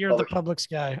right. You're the Publix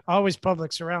guy. Always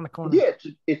Publix around the corner. Yeah,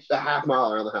 it's a half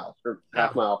mile around the house, or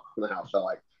half mile from the house. So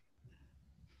like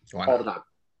all the time.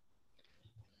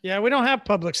 Yeah, we don't have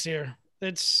Publix here.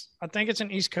 I think it's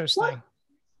an East Coast thing.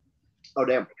 Oh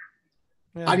damn!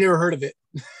 Yeah. I've never heard of it.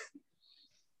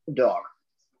 Dog.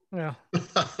 Yeah.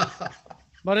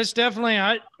 But it's definitely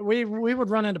we would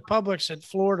run into Publix at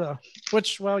Florida,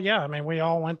 which, well, yeah, I mean, we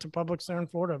all went to Publix there in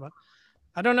Florida, but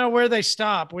I don't know where they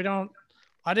stop.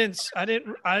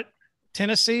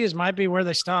 Tennessee might be where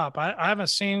they stop. I haven't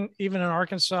seen, even in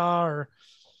Arkansas or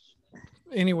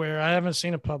anywhere, I haven't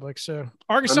seen a Publix. So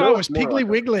Arkansas was Piggly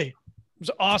Wiggly. It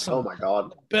was awesome. Oh my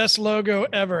God. Best logo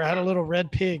ever. I had a little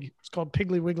red pig. It's called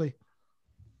Piggly Wiggly.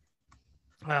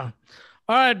 Wow.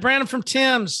 All right, Brandon from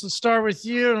Tim's, let's start with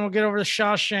you and we'll get over to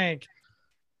Shawshank.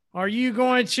 Are you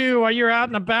going to, while you're out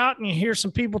and about and you hear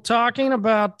some people talking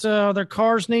about their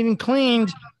cars needing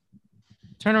cleaned,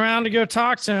 turn around to go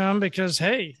talk to them because,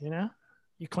 hey,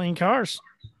 you clean cars.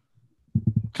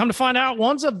 Come to find out,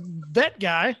 one's a vet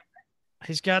guy.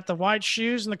 He's got the white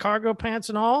shoes and the cargo pants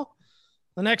and all.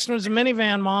 The next one's a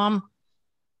minivan mom.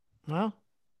 Well,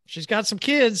 she's got some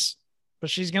kids, but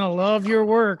she's going to love your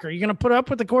work. Are you going to put up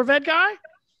with the Corvette guy?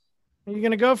 Are you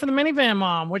going to go for the minivan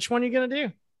mom? Which one are you going to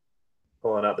do?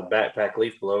 Pulling out the backpack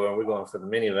leaf blower, and we're going for the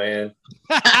minivan.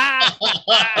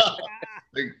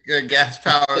 the gas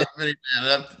powered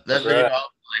minivan. That's right.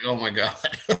 Like, oh my God.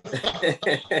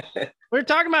 We were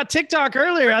talking about TikTok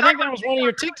earlier. I think that was one of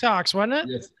your TikToks, wasn't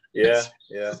it? Yes.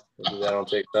 Yeah. We do that on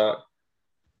TikTok.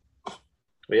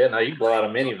 But yeah, now you blow out a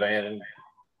minivan and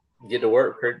get to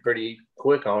work pretty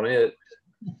quick on it.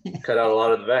 Cut out a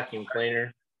lot of the vacuum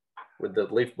cleaner with the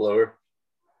leaf blower.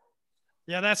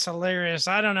 Yeah, that's hilarious.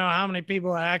 I don't know how many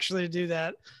people actually do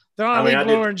that. They're on a leaf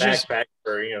blower and just backpack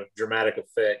for dramatic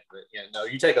effect. But no,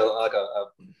 you take a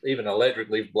even electric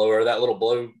leaf blower, that little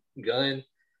blow gun,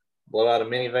 blow out a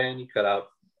minivan. You cut out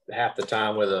half the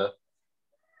time with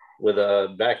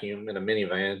a vacuum in a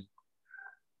minivan.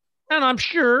 And I'm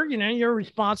sure you're a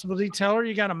responsible detailer.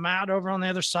 You got a mat over on the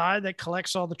other side that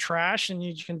collects all the trash, and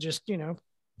you can just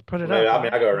put it up. I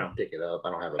mean, I go around and pick it up. I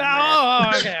don't have a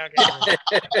mat.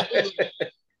 Okay.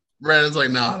 Brandon's like,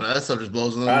 no, that stuff just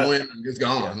blows in the wind and it's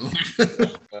gone.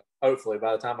 Hopefully,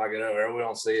 by the time I get over there, we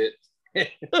don't see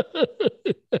it.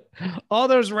 All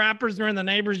those wrappers are in the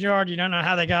neighbor's yard. You don't know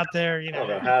how they got there. I don't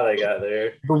know how they got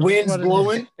there. The wind's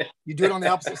blowing. You do it on the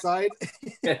opposite side.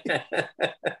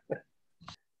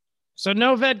 So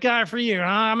no vet guy for you, huh?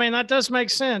 I mean, that does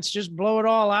make sense. Just blow it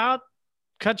all out,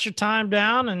 cut your time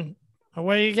down, and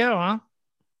away you go, huh?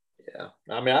 Yeah.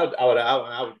 I mean, I would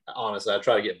honestly, I'd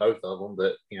try to get both of them,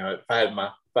 but if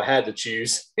I had to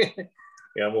choose, I'm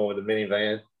going with the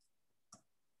minivan.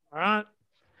 All right.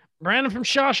 Brandon from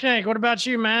Shawshank, what about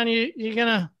you, man? You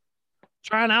gonna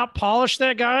try and out polish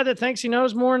that guy that thinks he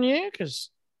knows more than you?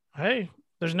 Because hey,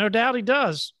 there's no doubt he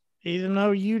does, even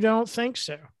though you don't think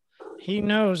so. He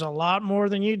knows a lot more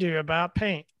than you do about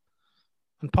paint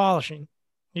and polishing.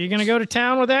 Are you going to go to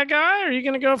town with that guy, or are you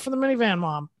going to go for the minivan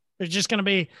mom? They're just going to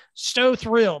be so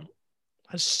thrilled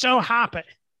and so happy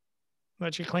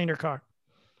that you cleaned her car.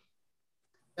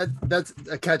 That's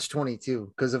a catch-22,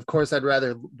 because of course I'd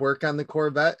rather work on the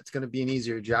Corvette. It's going to be an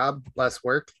easier job, less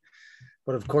work.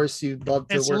 But of course you'd love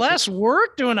to. It's less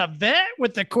work doing a vet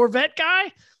with the Corvette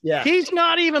guy. Yeah, he's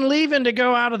not even leaving to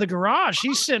go out of the garage.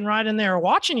 He's sitting right in there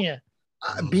watching you.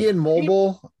 Being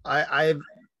mobile, I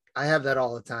have that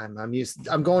all the time.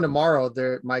 I'm going tomorrow.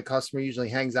 My customer usually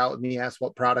hangs out with me, asks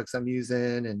what products I'm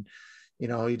using, and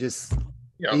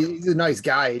he's a nice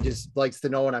guy. He just likes to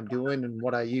know what I'm doing and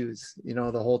what I use,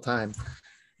 the whole time.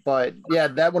 But yeah,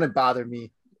 that wouldn't bother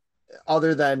me,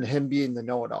 other than him being the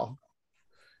know-it-all.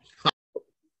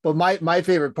 But my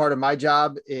favorite part of my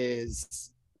job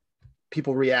is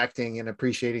people reacting and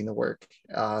appreciating the work.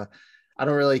 I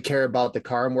don't really care about the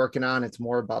car I'm working on. It's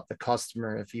more about the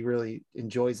customer, if he really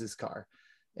enjoys his car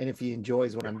and if he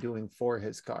enjoys what I'm doing for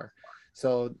his car.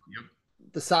 So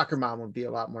the soccer mom would be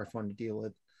a lot more fun to deal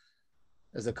with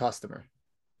as a customer.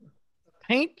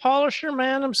 Paint polisher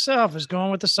man himself is going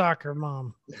with the soccer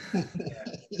mom.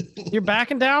 You're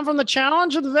backing down from the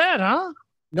challenge of the vet, huh?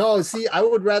 No, see, I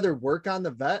would rather work on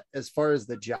the vet as far as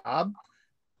the job,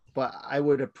 but I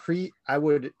would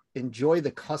enjoy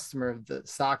the customer of the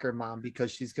soccer mom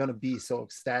because she's going to be so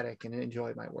ecstatic and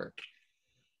enjoy my work.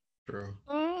 True.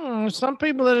 Some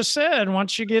people that have said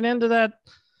once you get into that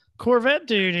Corvette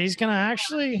dude, he's going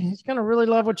to really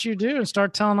love what you do and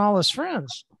start telling all his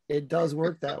friends. It does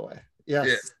work that way.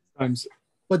 Yes. Yeah.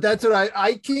 But that's what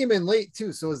I came in late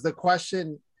too. So is the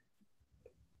question,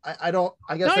 I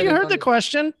guess. No, you heard the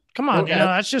question. Come on. Okay. You know,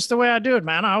 that's just the way I do it,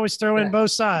 man. I always throw in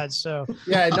both sides. So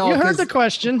yeah, no, you heard the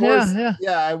question. Yeah.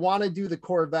 I want to do the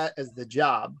Corvette as the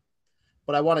job,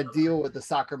 but I want to deal with the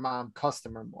soccer mom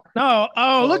customer more. No.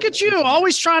 Oh, look at you.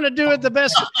 Always trying to do it the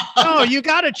best. No, you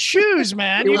got to choose,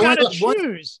 man. You got to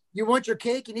choose. You want your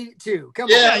cake and eat it too. Come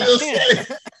on. You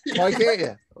can't. Why can't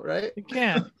you? Right? You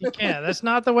can't. That's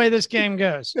not the way this game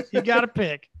goes. You got to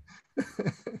pick.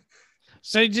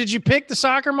 So did you pick the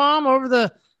soccer mom over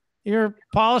your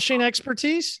polishing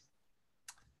expertise?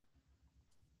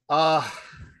 I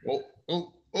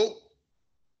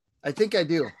think I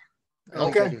do.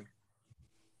 Okay.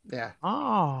 Yeah.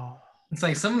 Oh. It's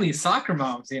like some of these soccer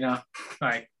moms, you know,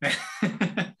 like.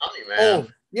 Oh,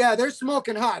 yeah, they're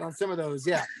smoking hot on some of those.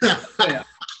 Yeah. Yeah.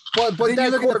 But then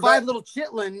you look at the 5 little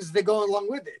chitlins that go along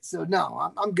with it. So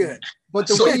no, I'm good. But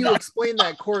the way you explain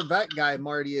that Corvette guy,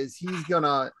 Marty, is he's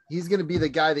gonna be the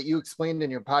guy that you explained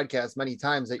in your podcast many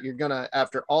times, that you're gonna,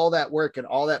 after all that work and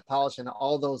all that polish and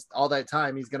all that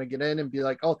time, he's gonna get in and be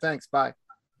like, oh, thanks, bye.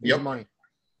 Here's your money.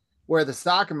 Where the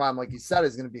soccer mom, like you said,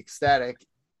 is gonna be ecstatic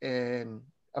and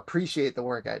appreciate the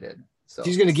work I did. So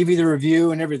she's gonna give you the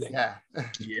review and everything. Yeah.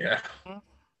 Yeah.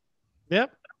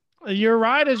 Yep. You're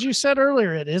right. As you said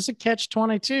earlier, it is a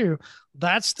catch-22.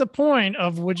 That's the point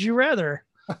of Would You Rather.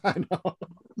 I know.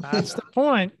 That's the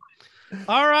point.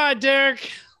 All right,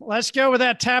 Derek, let's go with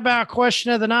that tab out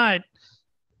question of the night.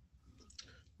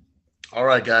 All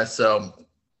right, guys. So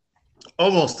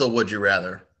almost a Would You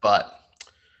Rather, but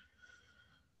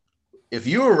if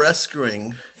you were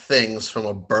rescuing things from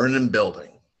a burning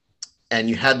building and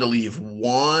you had to leave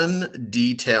one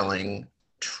detailing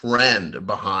trend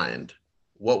behind,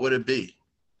 what would it be?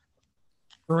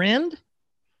 Trend?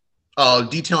 Oh,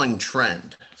 detailing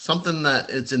trend. Something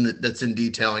that's in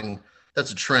detailing.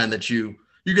 That's a trend that you're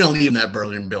going to leave in that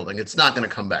burning building. It's not going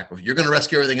to come back with you. You're going to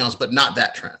rescue everything else, but not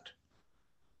that trend.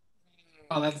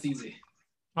 Oh, that's easy.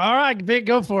 All right, Vic,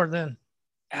 go for it then.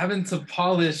 Having to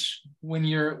polish when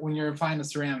you're applying a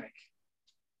ceramic.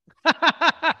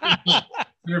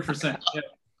 100%. Yeah.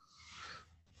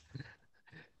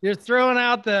 You're throwing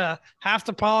out the have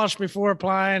to polish before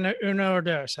applying uno or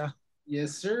dos, huh?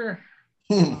 Yes, sir.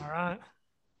 All right.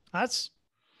 That's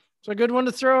a good one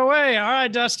to throw away. All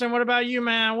right, Dustin, what about you,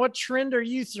 man? What trend are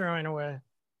you throwing away?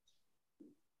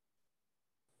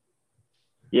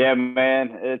 Yeah,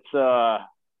 man, it's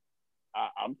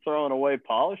I'm throwing away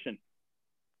polishing.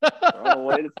 Throwing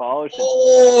away the polishing.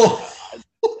 Oh.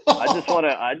 I just want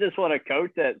to coat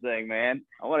that thing, man.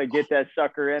 I want to get that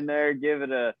sucker in there, give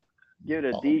it a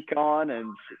decon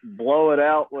and blow it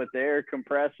out with the air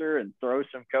compressor and throw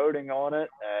some coating on it.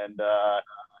 And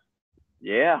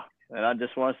and I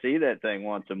just want to see that thing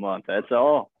once a month. That's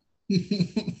all. All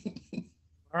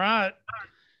right.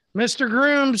 Mr.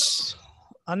 Grooms,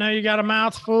 I know you got a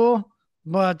mouthful,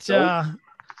 but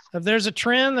if there's a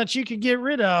trend that you could get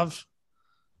rid of.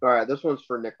 All right, this one's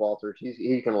for Nick Walters.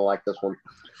 He's going to like this one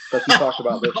because he talked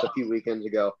about this a few weeks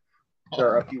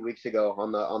ago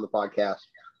on the podcast.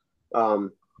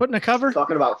 Putting a cover?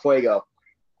 Talking about Fuego.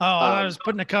 Oh, I was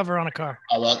putting a cover on a car.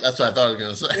 Oh, that's what I thought I was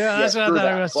going to say. Yeah, that's what I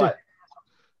thought it was too.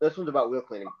 This one's about wheel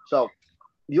cleaning. So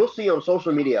you'll see on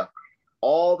social media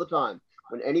all the time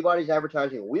when anybody's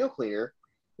advertising a wheel cleaner,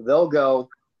 they'll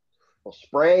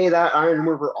spray that iron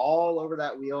remover all over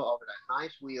that wheel, over that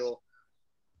nice wheel.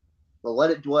 They'll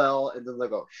let it dwell, and then they'll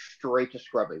go straight to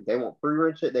scrubbing. They won't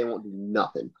pre-rinse it. They won't do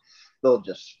nothing. They'll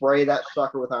just spray that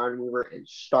sucker with iron remover and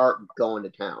start going to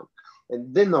town.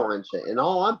 And then they'll rinse it. And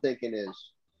all I'm thinking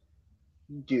is,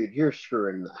 dude, you're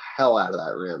screwing the hell out of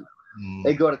that rim.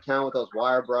 They go to town with those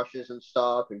wire brushes and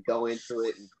stuff and go into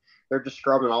it, and they're just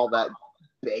scrubbing all that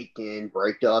bacon,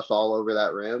 brake dust all over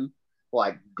that rim.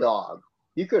 Like, dog.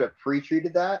 You could have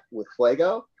pre-treated that with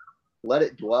Fuego, let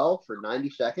it dwell for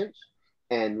 90 seconds,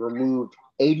 and removed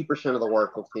 80% of the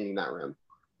work of cleaning that rim.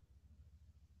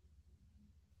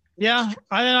 Yeah,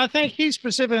 I think he's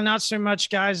specifically not so much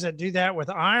guys that do that with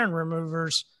iron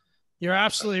removers. You're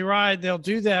absolutely right. They'll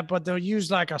do that, but they'll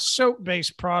use like a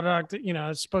soap-based product. You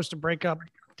know, it's supposed to break up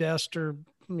dust or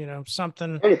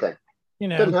something. Anything. You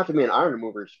know, it doesn't have to be an iron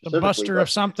remover. The buster of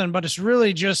something, but it's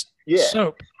really just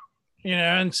soap. You know,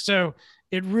 and so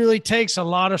it really takes a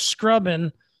lot of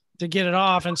scrubbing to get it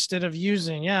off instead of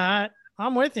using. Yeah,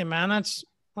 I'm with you, man.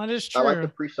 That is true. I like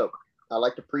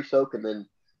the pre-soak. And then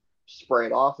spray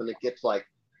it off, and it gets like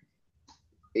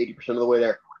 80% of the way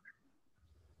there.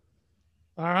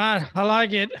 All right, I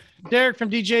like it. Derek from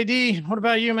DJD, what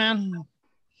about you, man?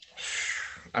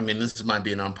 I mean, this might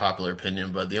be an unpopular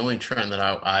opinion, but the only trend that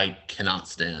I cannot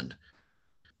stand,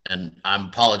 and I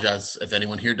apologize if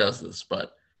anyone here does this,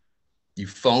 but you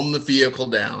foam the vehicle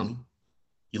down,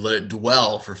 you let it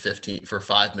dwell for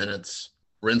 5 minutes,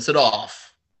 rinse it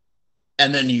off,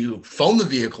 and then you foam the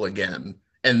vehicle again,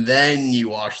 and then you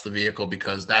wash the vehicle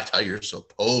because that's how you're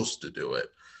supposed to do it.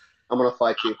 I'm gonna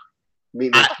fight you.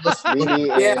 Meet me That's in what I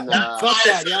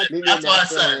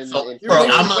said. So, bro,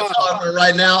 I'm not talking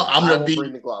right now. I'm gonna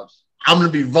bring the gloves. I'm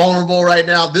gonna be vulnerable right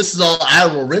now. This is all. I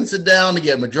will rinse it down to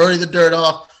get majority of the dirt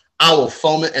off. I will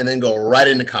foam it and then go right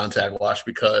into contact wash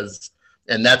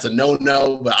and that's a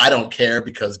no-no. But I don't care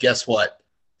because guess what?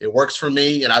 It works for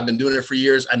me, and I've been doing it for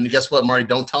years. And guess what, Marty?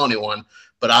 Don't tell anyone.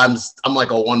 But I'm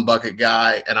like a 1 bucket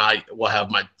guy, and I will have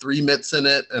my 3 mitts in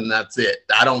it, and that's it.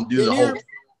 I don't do the whole.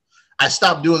 I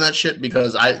stopped doing that shit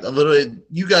because I literally,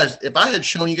 you guys, if I had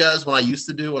shown you guys what I used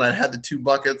to do when I had the 2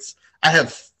 buckets, I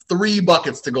have 3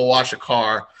 buckets to go wash a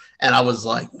car. And I was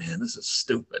like, man, this is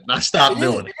stupid. And I stopped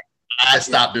doing it. I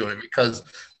stopped doing it because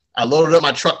I loaded up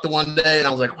my truck the one day and I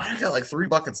was like, why do I got like 3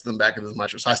 buckets in the back of this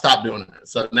much? So I stopped doing it.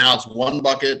 So now it's 1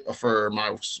 bucket for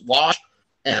my wash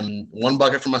and 1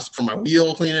 bucket for my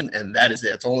wheel cleaning. And that is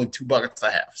it. It's only 2 buckets I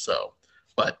have. So,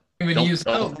 but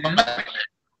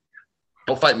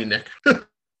don't fight me, Nick.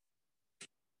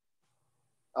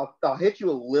 I'll hit you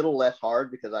a little less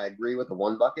hard because I agree with the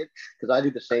 1 bucket because I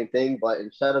do the same thing, but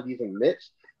instead of using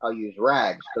mitts, I'll use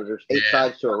rags because there's 8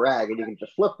 sides to a rag and you can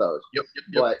just flip those. Yep.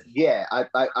 But yeah, I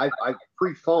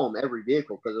pre-foam every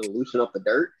vehicle because it'll loosen up the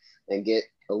dirt and get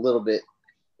a little bit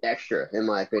extra, in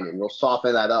my opinion. We'll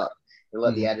soften that up and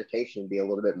let the agitation be a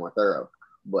little bit more thorough.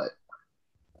 But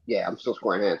yeah, I'm still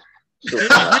squaring hands. You're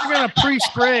gonna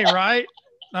pre-spray, right?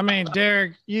 I mean,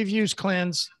 Derek, you've used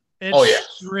Cleanse. It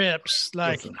strips.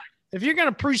 Like, if you're going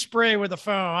to pre-spray with a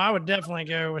foam, I would definitely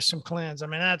go with some Cleanse. I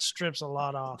mean, that strips a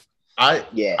lot off.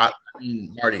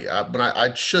 Marty,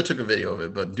 I should have took a video of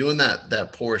it, but doing that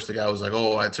Porsche, the guy was like,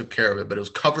 oh, I took care of it, but it was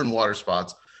covered in water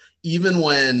spots. Even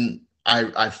when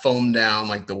I foamed down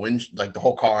like the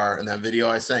whole car in that video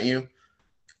I sent you,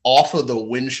 off of the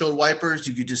windshield wipers,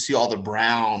 you could just see all the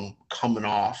brown coming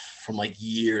off from like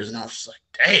years. And I was just like,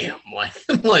 damn, like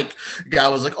the guy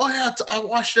was like, oh yeah, I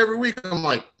wash it every week. I'm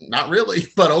like, not really,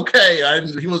 but okay.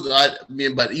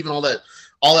 But even all that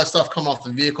stuff come off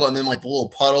the vehicle. And then like the little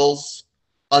puddles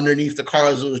underneath the car,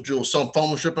 as it was some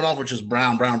foam was dripping off, which is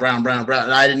brown. And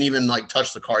I didn't even like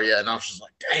touch the car yet. And I was just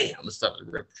like, damn, this stuff is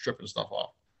stripping stuff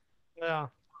off. Yeah.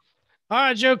 All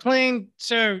right, Joe Clean.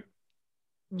 So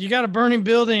you got a burning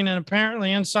building, and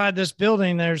apparently inside this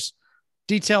building, there's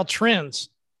detailed trends.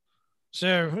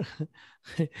 So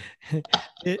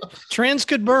trends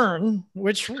could burn.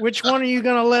 Which one are you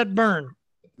going to let burn?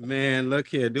 Man, look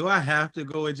here. Do I have to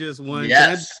go with just one?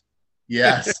 Yes.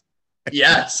 Yes.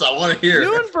 I want to hear.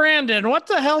 You and Brandon, what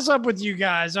the hell's up with you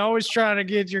guys? Always trying to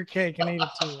get your cake and eat it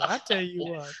too. I tell you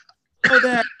what. So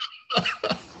that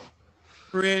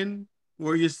friend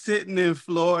where you're sitting in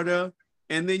Florida,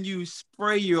 and then you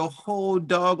spray your whole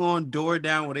doggone door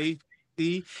down with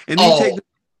AC, and then take the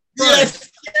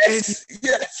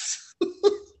yes.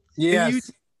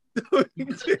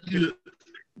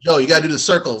 Joe, you gotta do the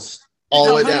circles all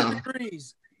the way down.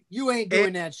 Degrees. You ain't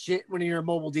doing that shit when you're a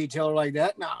mobile detailer like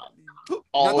that. Nah.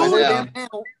 All the way down.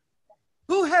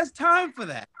 Who has time for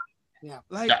that? Yeah.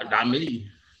 Like not me.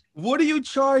 What are you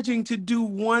charging to do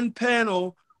 1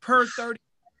 panel per 30?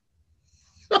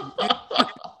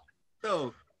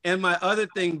 So, and my other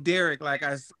thing, Derek, like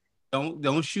I said,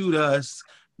 don't shoot us.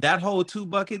 That whole 2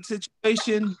 bucket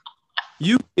situation,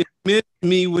 you can miss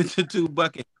me with the 2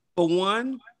 bucket. For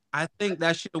one, I think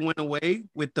that should have went away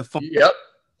with the foam. Yep.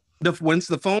 Once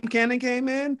the foam cannon came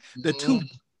in, the 2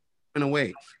 went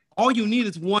away. All you need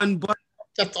is 1 bucket.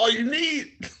 That's all you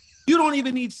need. You don't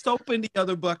even need soap in the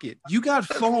other bucket. You got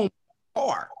foam.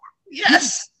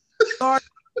 Yes. Start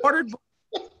watered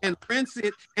and rinse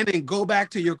it, and then go back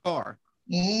to your car.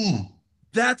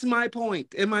 That's my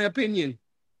point, in my opinion.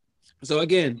 So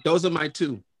again, those are my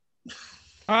 2.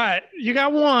 All right, you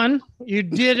got one. You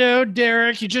ditto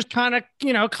Derek. You just kind of,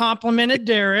 complimented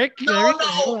Derek. There you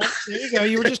go. There you go.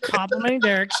 You were just complimenting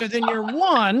Derek. So then you're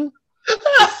one.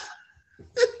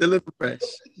 Deliver fresh.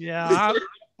 Yeah.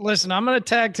 Listen, I'm going to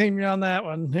tag team you on that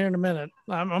one here in a minute.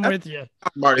 I'm with you.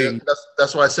 Marty,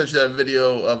 that's why I sent you that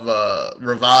video of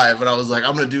Revive, and I was like,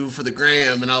 I'm going to do for the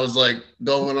gram, and I was like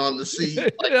going on the seat.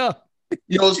 Like, yeah.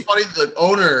 It's funny. The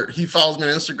owner, he follows me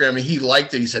on Instagram, and he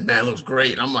liked it. He said, "Man, it looks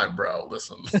great." And I'm like, "Bro,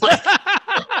 listen." I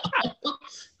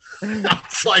was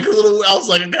like,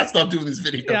 I gotta stop doing these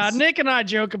videos. Yeah, Nick and I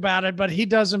joke about it, but he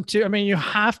does them too. I mean, you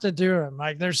have to do them.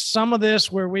 Like, there's some of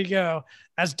this where we go,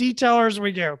 as detailers,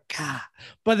 we go, God.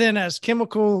 But then as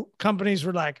chemical companies,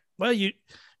 we're like, well, you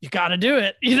got to do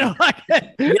it.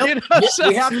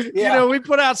 We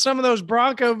put out some of those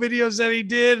Bronco videos that he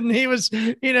did, and he was,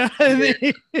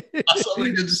 every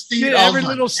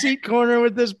little seat corner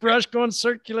with this brush going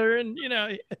circular, and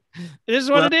it is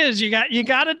what it is. You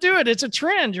got to do it. It's a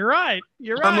trend. You're right.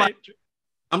 You're right.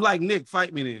 I'm like Nick.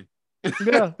 Fight me then.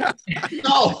 Yeah.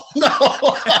 No.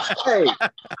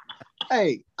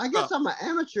 Hey, I guess I'm an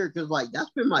amateur because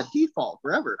that's been my default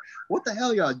forever. What the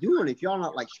hell y'all doing if y'all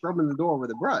not scrubbing the door with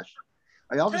a brush?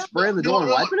 Are y'all just spraying the door and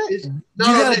wiping it? You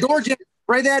got a door jam,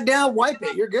 spray that down, wipe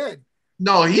it. You're good.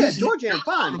 No, door jam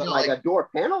fine, but a door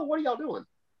panel, what are y'all doing?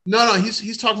 No,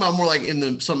 he's talking about more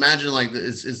so imagine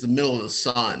it's the middle of the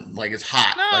sun, it's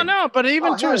hot. No, but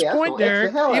even to his point,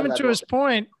 Derek, even to his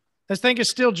point, I think it's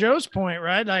still Joe's point,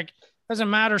 right? Doesn't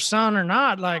matter sun or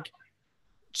not,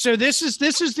 So this is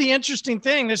the interesting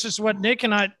thing. This is what Nick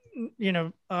and I,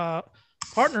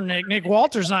 partner Nick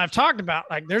Walters and I have talked about.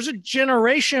 There's a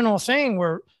generational thing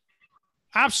where,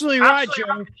 absolutely right,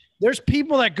 Joe. There's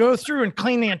people that go through and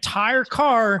clean the entire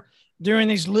car doing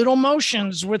these little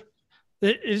motions with.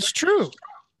 It's true,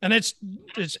 and it's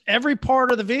every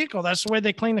part of the vehicle. That's the way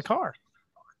they clean the car.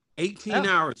 18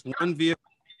 hours, one vehicle.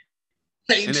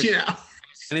 18 hours,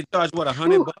 and it charged what,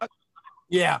 $100?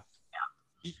 Yeah.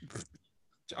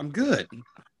 I'm good.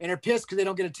 And they're pissed because they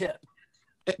don't get a tip.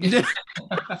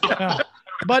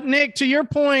 But Nick, to your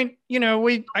point,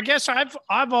 I guess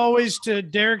I've always, to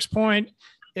Derek's point,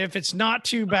 if it's not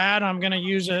too bad, I'm going to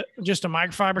use just a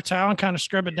microfiber towel and kind of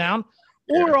scrub it down,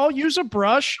 or I'll use a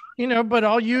brush, but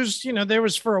I'll use, there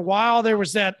was for a while, there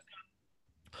was that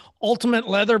Ultimate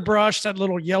leather brush, that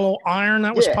little yellow iron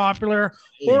that was popular,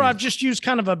 or I've just used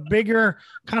kind of a bigger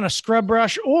kind of scrub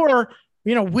brush, or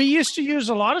we used to use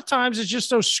a lot of times it's just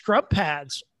those scrub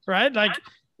pads, right?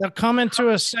 They'll come into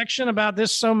a section about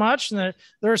this so much, and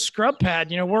they're a scrub pad.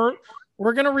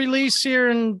 We're going to release here,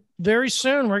 and very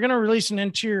soon we're going to release an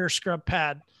interior scrub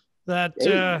pad that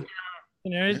you're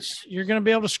going to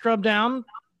be able to scrub down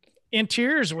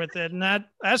interiors with it, and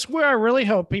that's where I really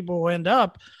hope people will end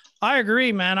up. I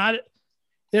agree, man.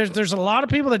 There's a lot of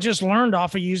people that just learned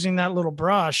off of using that little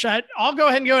brush. I'll go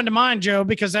ahead and go into mine, Joe,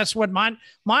 because that's what mine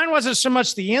wasn't so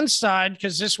much the inside,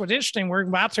 because this was interesting. We're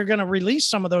going to release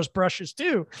some of those brushes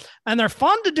too. And they're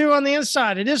fun to do on the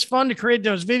inside. It is fun to create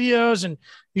those videos, and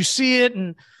you see it.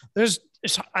 And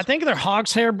I think they're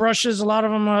hog's hair brushes. A lot of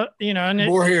them,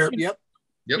 more hair. Yep.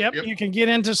 You can get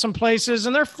into some places,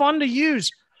 and they're fun to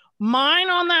use. Mine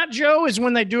on that, Joe, is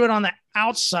when they do it on the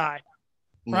outside,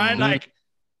 right? Mm-hmm.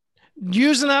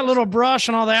 Using that little brush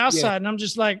on all the outside, and I'm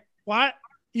just like, why?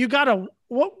 You got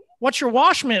what's your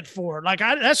wash mitt for?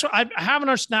 That's what I haven't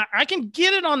understood. I can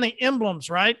get it on the emblems,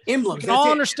 right? Emblems. You can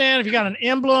all understand if you got an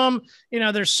emblem,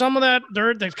 there's some of that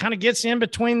dirt that kind of gets in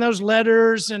between those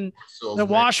letters, and the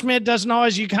wash mitt doesn't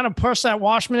always, you kind of push that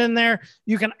wash mitt in there.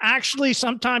 You can actually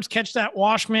sometimes catch that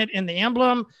wash mitt in the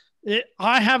emblem.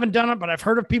 I haven't done it, but I've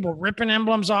heard of people ripping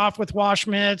emblems off with wash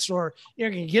mitts, or you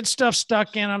can get stuff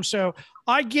stuck in them. So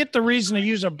I get the reason to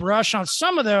use a brush on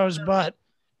some of those, but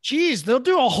geez, they'll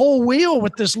do a whole wheel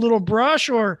with this little brush,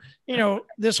 or,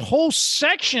 this whole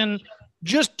section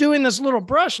just doing this little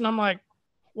brush. And I'm like,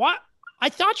 what? I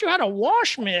thought you had a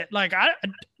wash mitt.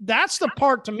 That's the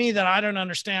part to me that I don't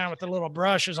understand with the little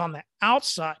brush is on the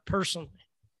outside personally.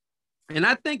 And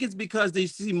I think it's because they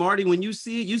see, Marty, when you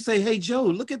see it, you say, hey, Joe,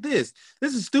 look at this.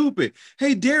 This is stupid.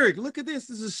 Hey, Derek, look at this.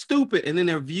 This is stupid. And then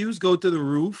their views go to the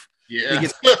roof. Yeah.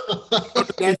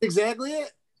 That's exactly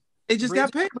it. They just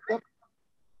got paid.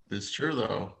 It's true,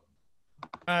 though.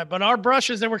 But our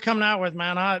brushes that we're coming out with,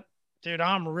 man,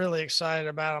 I'm really excited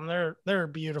about them. They're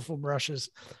beautiful brushes.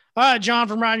 All right, John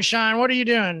from Ride and Shine, what are you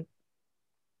doing?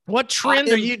 What trend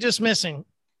are you dismissing?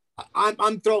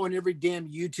 I'm throwing every damn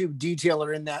YouTube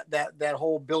detailer in that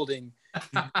whole building.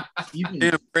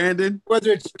 Damn, Brandon. Whether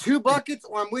it's 2 buckets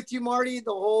or I'm with you, Marty,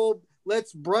 the whole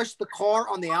let's brush the car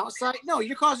on the outside. No,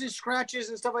 you're causing scratches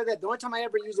and stuff like that. The only time I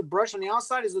ever use a brush on the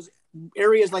outside is those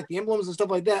areas like the emblems and stuff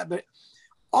like that. But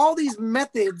all these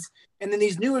methods, and then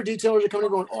these newer detailers are coming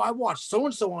and going, oh, I watched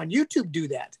so-and-so on YouTube do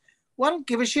that. Well, I don't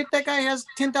give a shit. That guy has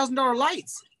 $10,000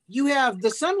 lights. You have the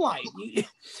sunlight.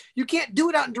 You can't do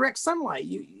it out in direct sunlight.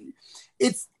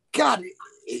 It's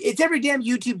every damn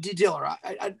YouTube detailer.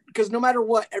 Because no matter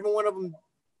what, every one of them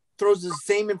throws the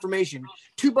same information.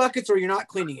 2 buckets or you're not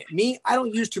cleaning it. Me, I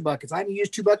don't use 2 buckets. I haven't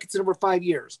used 2 buckets in over 5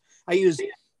 years. I use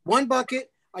 1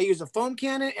 bucket, I use a foam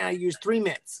cannon, and I use 3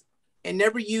 mitts. And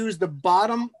never use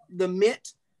the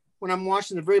mitt when I'm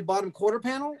washing the very bottom quarter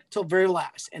panel till very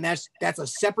last. And that's a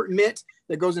separate mitt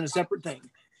that goes in a separate thing.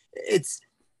 It's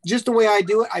just the way I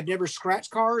do it. I've never scratched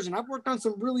cars, and I've worked on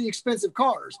some really expensive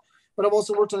cars, but I've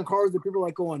also worked on cars that people are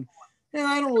like going, and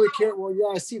I don't really care. Well,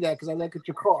 yeah, I see that because I look at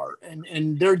your car,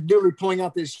 and they're literally pulling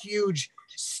out this huge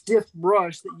stiff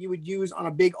brush that you would use on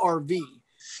a big RV.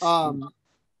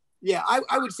 Yeah,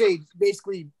 I would say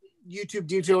basically YouTube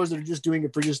detailers that are just doing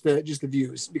it for just the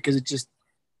views, because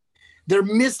they're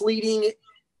misleading it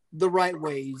the right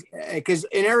ways. Because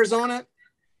in Arizona,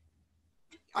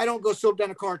 I don't go soap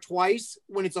down a car twice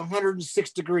when it's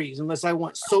 106 degrees unless I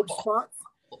want soap spots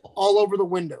all over the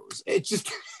windows. It's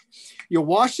just you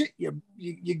wash it,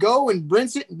 you go and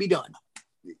rinse it and be done.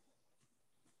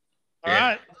 All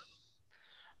right.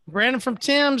 Brandon from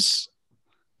Tim's,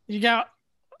 you got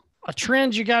a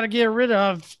trend you got to get rid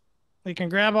of. We can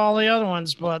grab all the other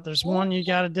ones, but there's one you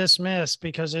got to dismiss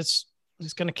because it's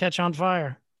going to catch on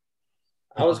fire.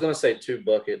 I was going to say 2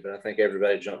 bucket, but I think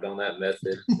everybody jumped on that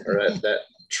method or that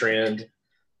trend.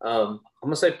 I'm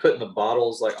going to say putting the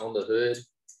bottles like on the hood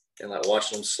and like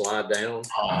watching them slide down.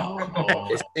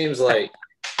 It seems like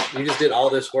you just did all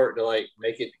this work to like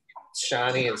make it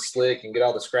shiny and slick and get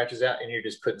all the scratches out, and you're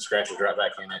just putting scratches right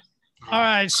back in it. All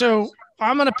right. So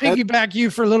I'm going to piggyback you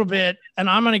for a little bit, and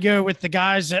I'm going to go with the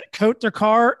guys that coat their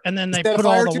car and then they put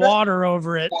all the water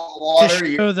over it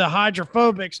to show the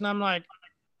hydrophobics. And I'm like,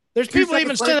 there's people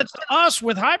even send it to us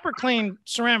with HyperClean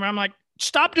ceramic. I'm like,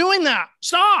 stop doing that.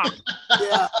 Stop.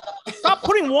 Yeah. Stop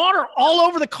putting water all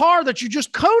over the car that you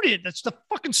just coated. That's the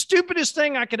fucking stupidest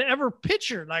thing I could ever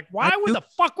picture. Like, why would the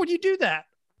fuck would you do that?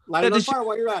 Light it on fire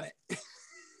while you're at it.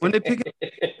 When they pick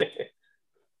it,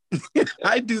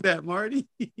 I do that, Marty.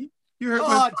 You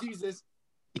heard Jesus.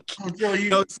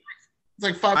 It's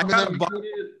like 5 minutes.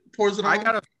 Pours it on. I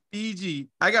got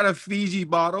a Fiji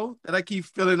bottle that I keep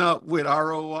filling up with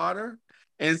RO water.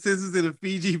 And since it's in a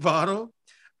Fiji bottle,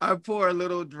 I pour a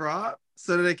little drop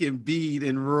so that it can bead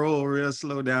and roll real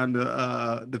slow down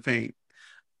the paint.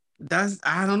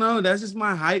 I don't know. That's just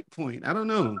my hype point. I don't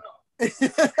know.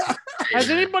 Has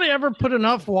anybody ever put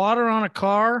enough water on a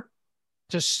car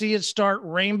to see it start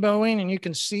rainbowing and you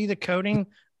can see the coating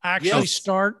actually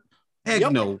start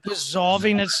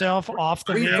dissolving itself off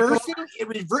the reversing?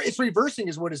 It's reversing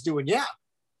is what it's doing. Yeah.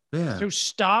 So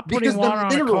stop putting water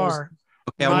on a car.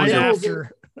 Okay, I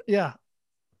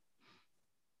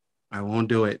won't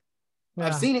do it. Yeah.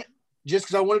 I've seen it just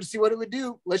because I wanted to see what it would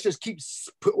do. Let's just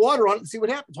put water on it and see what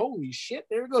happens. Holy shit.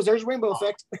 There it goes. There's rainbow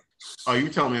effect. Oh, you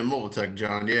telling me in Mobile Tech,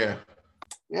 John. Yeah.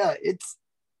 Yeah.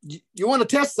 You want to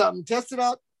test something, test it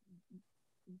out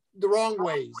the wrong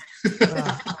ways.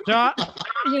 So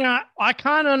I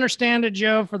kind of understand it,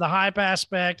 Joe, for the hype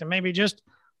aspect and maybe just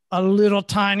a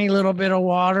tiny little bit of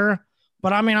water.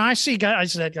 But I mean, I see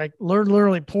guys that like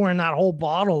literally pouring that whole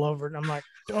bottle over it. And I'm like,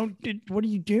 what are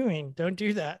you doing? Don't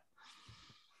do that.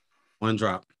 1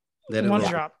 drop. One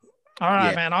drop. All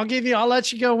right, man. I'll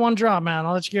let you go 1 drop, man.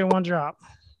 I'll let you go 1 drop.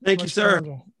 Thank you, sir.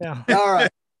 Yeah. All right.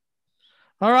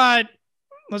 All right.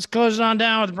 Let's close it on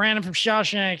down with Brandon from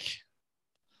Shawshank.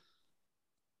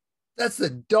 That's the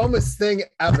dumbest thing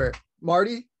ever.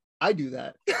 Marty, I do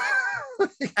that.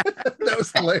 That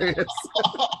was hilarious.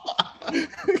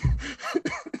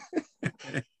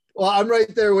 Well, I'm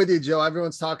right there with you, Joe.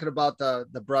 Everyone's talking about the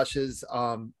brushes.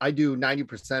 I do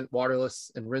 90%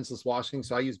 waterless and rinseless washing,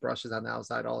 so I use brushes on the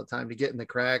outside all the time to get in the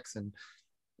cracks, and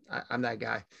I'm that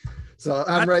guy. So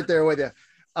I'm right there with you.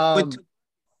 How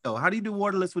do you do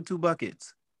waterless with 2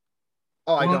 buckets?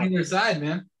 Oh, I don't. On either side,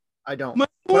 man. I don't. But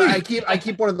I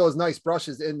keep one of those nice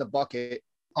brushes in the bucket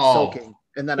soaking,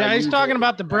 and then he's talking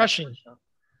about the brushing.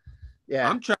 Yeah,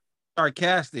 I'm trying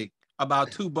sarcastic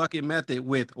about 2 bucket method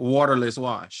with waterless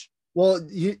wash. Well,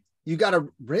 you got to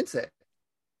rinse it.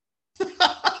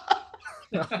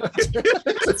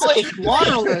 It's like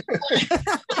waterless.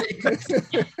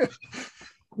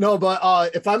 No,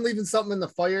 but if I'm leaving something in the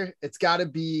fire, it's got to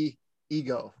be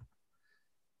ego.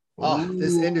 Oh,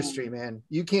 this industry, man.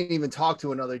 You can't even talk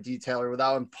to another detailer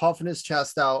without him puffing his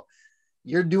chest out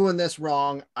you're doing this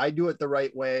wrong. I do it the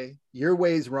right way. Your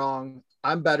way's wrong.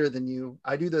 I'm better than you.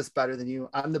 I do this better than you.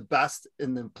 I'm the best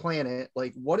in the planet.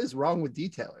 Like, what is wrong with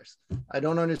detailers? I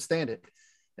don't understand it.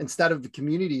 Instead of the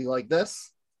community like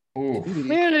this,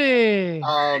 community.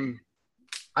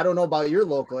 I don't know about your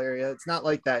local area. It's not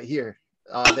like that here.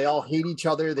 They all hate each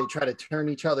other. They try to turn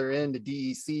each other into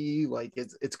DEC. Like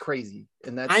it's crazy.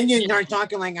 And that's I just start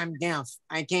talking like I'm deaf.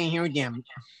 I can't hear them.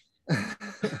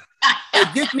 It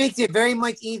just makes it very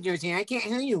much easier saying I can't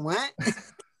hear you. What?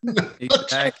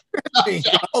 Exactly.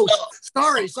 Oh,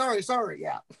 sorry.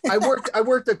 Yeah. I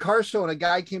worked a car show and a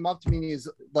guy came up to me and he's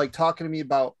like talking to me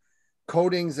about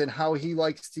coatings and how he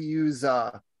likes to use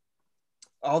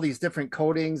all these different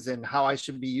coatings and how I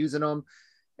should be using them.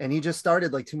 And he just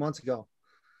started like 2 months ago.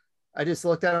 I just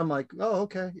looked at him like, oh,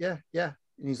 okay. Yeah.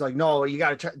 And he's like, no, you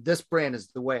got to try. This brand is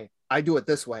the way. I do it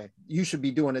this way. You should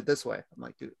be doing it this way. I'm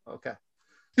like, dude, okay.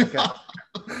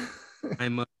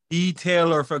 I'm a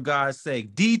detailer, for God's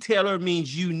sake. Detailer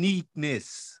means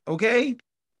uniqueness. Okay.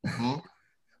 Mm-hmm.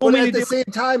 But at the same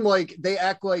time, like they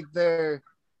act like they're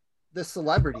the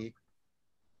celebrity,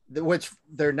 which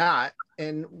they're not.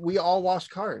 And we all wash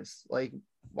cars. Like,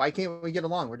 why can't we get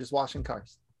along? We're just washing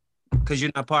cars. Because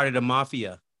you're not part of the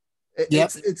mafia.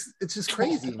 It's just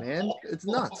crazy, man. It's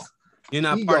nuts. You're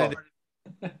not ego. part of it.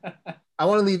 I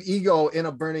want to leave ego in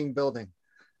a burning building.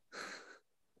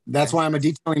 That's why I'm a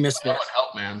detailing misfit. That would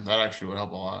help, man. That actually would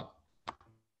help a lot.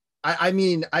 I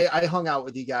mean, I hung out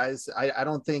with you guys. I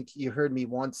don't think you heard me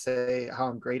once say how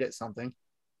I'm great at something.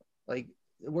 Like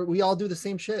we all do the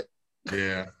same shit.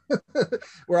 Yeah.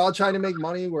 We're all trying to make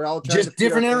money. We're all trying just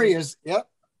different areas. Yep.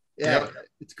 Yeah.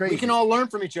 It's crazy. We can all learn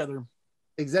from each other.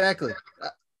 Exactly.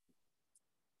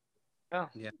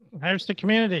 Yeah. There's the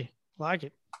community. Like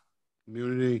it.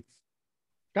 Community.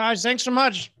 Guys, thanks so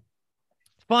much.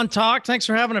 Fun talk. Thanks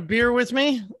for having a beer with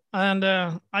me. And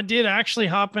I did actually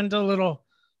hop into a little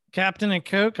Captain and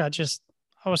Coke. I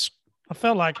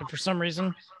felt like it for some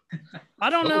reason. I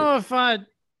don't know if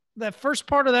that first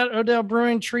part of that Odell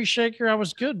Brewing Tree Shaker, I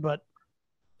was good, but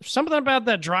something about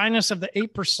that dryness of the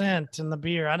 8% in the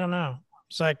beer. I don't know.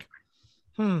 It's like,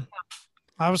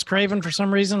 I was craving for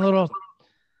some reason little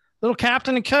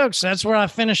Captain and Coke. So that's where I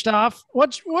finished off.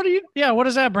 What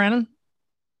is that, Brandon?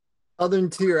 Southern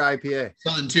Tier IPA.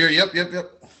 Southern Tier. Yep.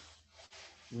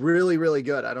 Really, really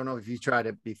good. I don't know if you tried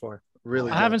it before.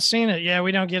 Really I good. haven't seen it. Yeah,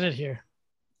 we don't get it here.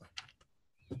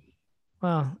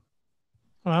 Well,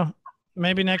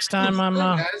 maybe next time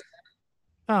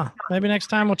maybe next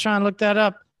time we'll try and look that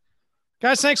up.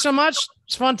 Guys, thanks so much.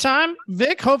 It's a fun time.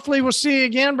 Vic, hopefully we'll see you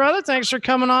again, brother. Thanks for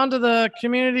coming on to the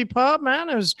community pub, man.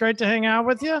 It was great to hang out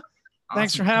with you. Awesome.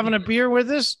 Thanks for having a beer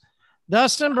with us.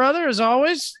 Dustin, brother, as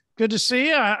always, good to see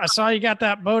you. I saw you got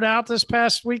that boat out this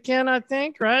past weekend, I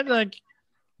think, right? Like,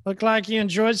 looked like you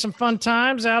enjoyed some fun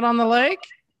times out on the lake.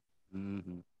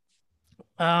 Mm-hmm.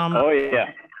 Oh,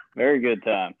 yeah. Very good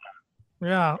time.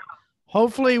 Yeah.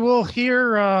 Hopefully we'll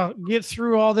get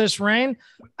through all this rain.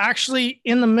 Actually,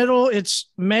 in the middle, it's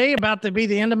May, about to be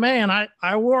the end of May, and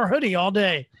I wore a hoodie all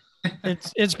day.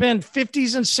 It's been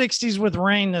 50s and 60s with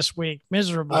rain this week.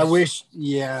 Miserable. I wish,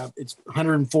 it's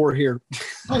 104 here.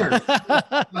 Oh,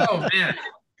 man.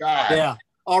 God. Yeah,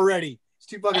 already. It's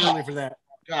too fucking early for that.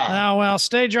 Oh, well,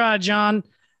 stay dry, John.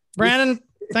 Brandon,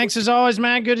 thanks as always,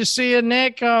 man. Good to see you.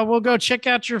 Nick, we'll go check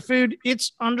out your food.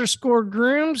 It's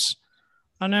 _grooms.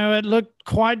 I know it looked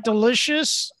quite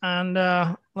delicious. And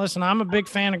listen, I'm a big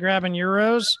fan of grabbing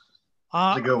Euros.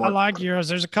 I like Euros.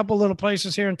 There's a couple little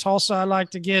places here in Tulsa I like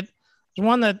to get. There's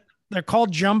one that they're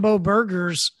called Jumbo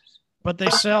Burgers, but they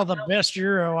sell the best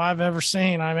Euro I've ever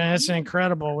seen. I mean, it's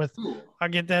incredible. I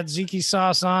get that tzatziki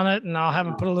sauce on it, and I'll have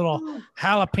them put a little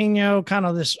jalapeno, kind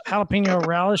of this jalapeno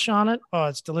relish on it. Oh,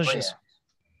 it's delicious.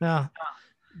 Yeah.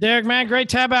 Derek, man, great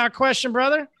tab out question,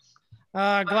 brother.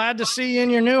 Glad to see you in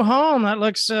your new home. That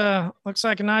looks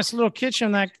like a nice little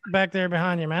kitchen that back there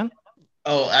behind you, man.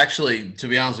 Oh, actually, to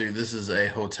be honest with you, this is a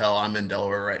hotel. I'm in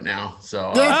Delaware right now,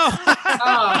 so this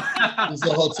is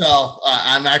a hotel.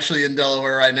 I'm actually in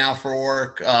Delaware right now for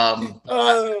work.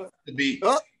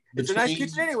 It's a nice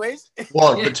kitchen, anyways.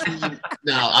 Well,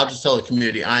 now I'll just tell the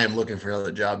community I am looking for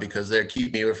another job because they're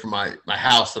keeping me away from my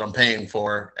house that I'm paying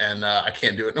for, and I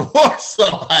can't do it no more.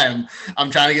 So I'm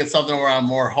trying to get something where I'm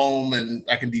more home and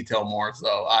I can detail more.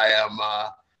 So I am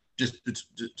just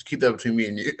keep that between me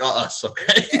and us,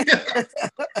 okay?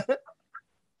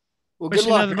 Well, Wish good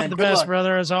luck, you man. the Good best, luck.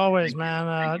 brother, as always,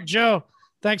 man. Joe,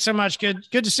 thanks so much. Good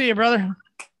to see you, brother.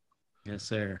 Yes,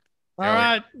 sir. All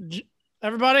right.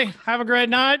 Everybody, have a great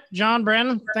night. John,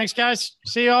 Brandon, thanks, guys.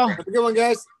 See y'all. Have a good one,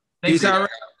 guys. Peace out.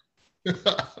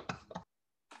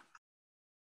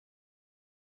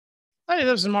 Hey,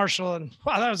 this is Marshall, and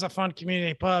wow, that was a fun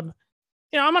community pub.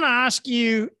 I'm going to ask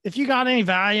you if you got any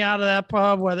value out of that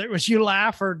pub, whether it was you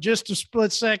laugh or just a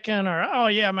split second, or, oh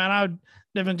yeah, man, I would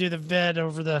never do the vid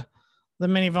over the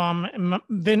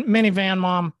minivan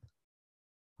mom.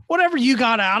 Whatever you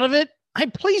got out of it, hey,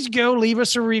 please go leave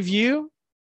us a review.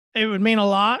 It would mean a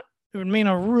lot. It would mean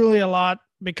a lot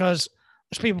because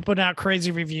there's people putting out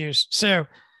crazy reviews. So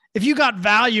if you got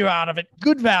value out of it,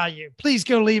 good value, please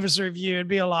go leave us a review. It'd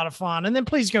be a lot of fun. And then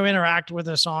please go interact with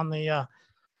us on the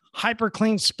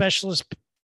HyperClean Specialist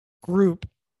group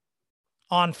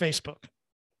on Facebook.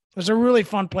 It's a really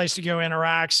fun place to go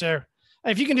interact. So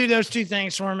if you can do those two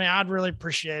things for me, I'd really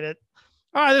appreciate it.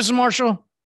 All right, this is Marshall,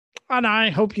 and I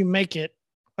hope you make it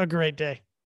a great day.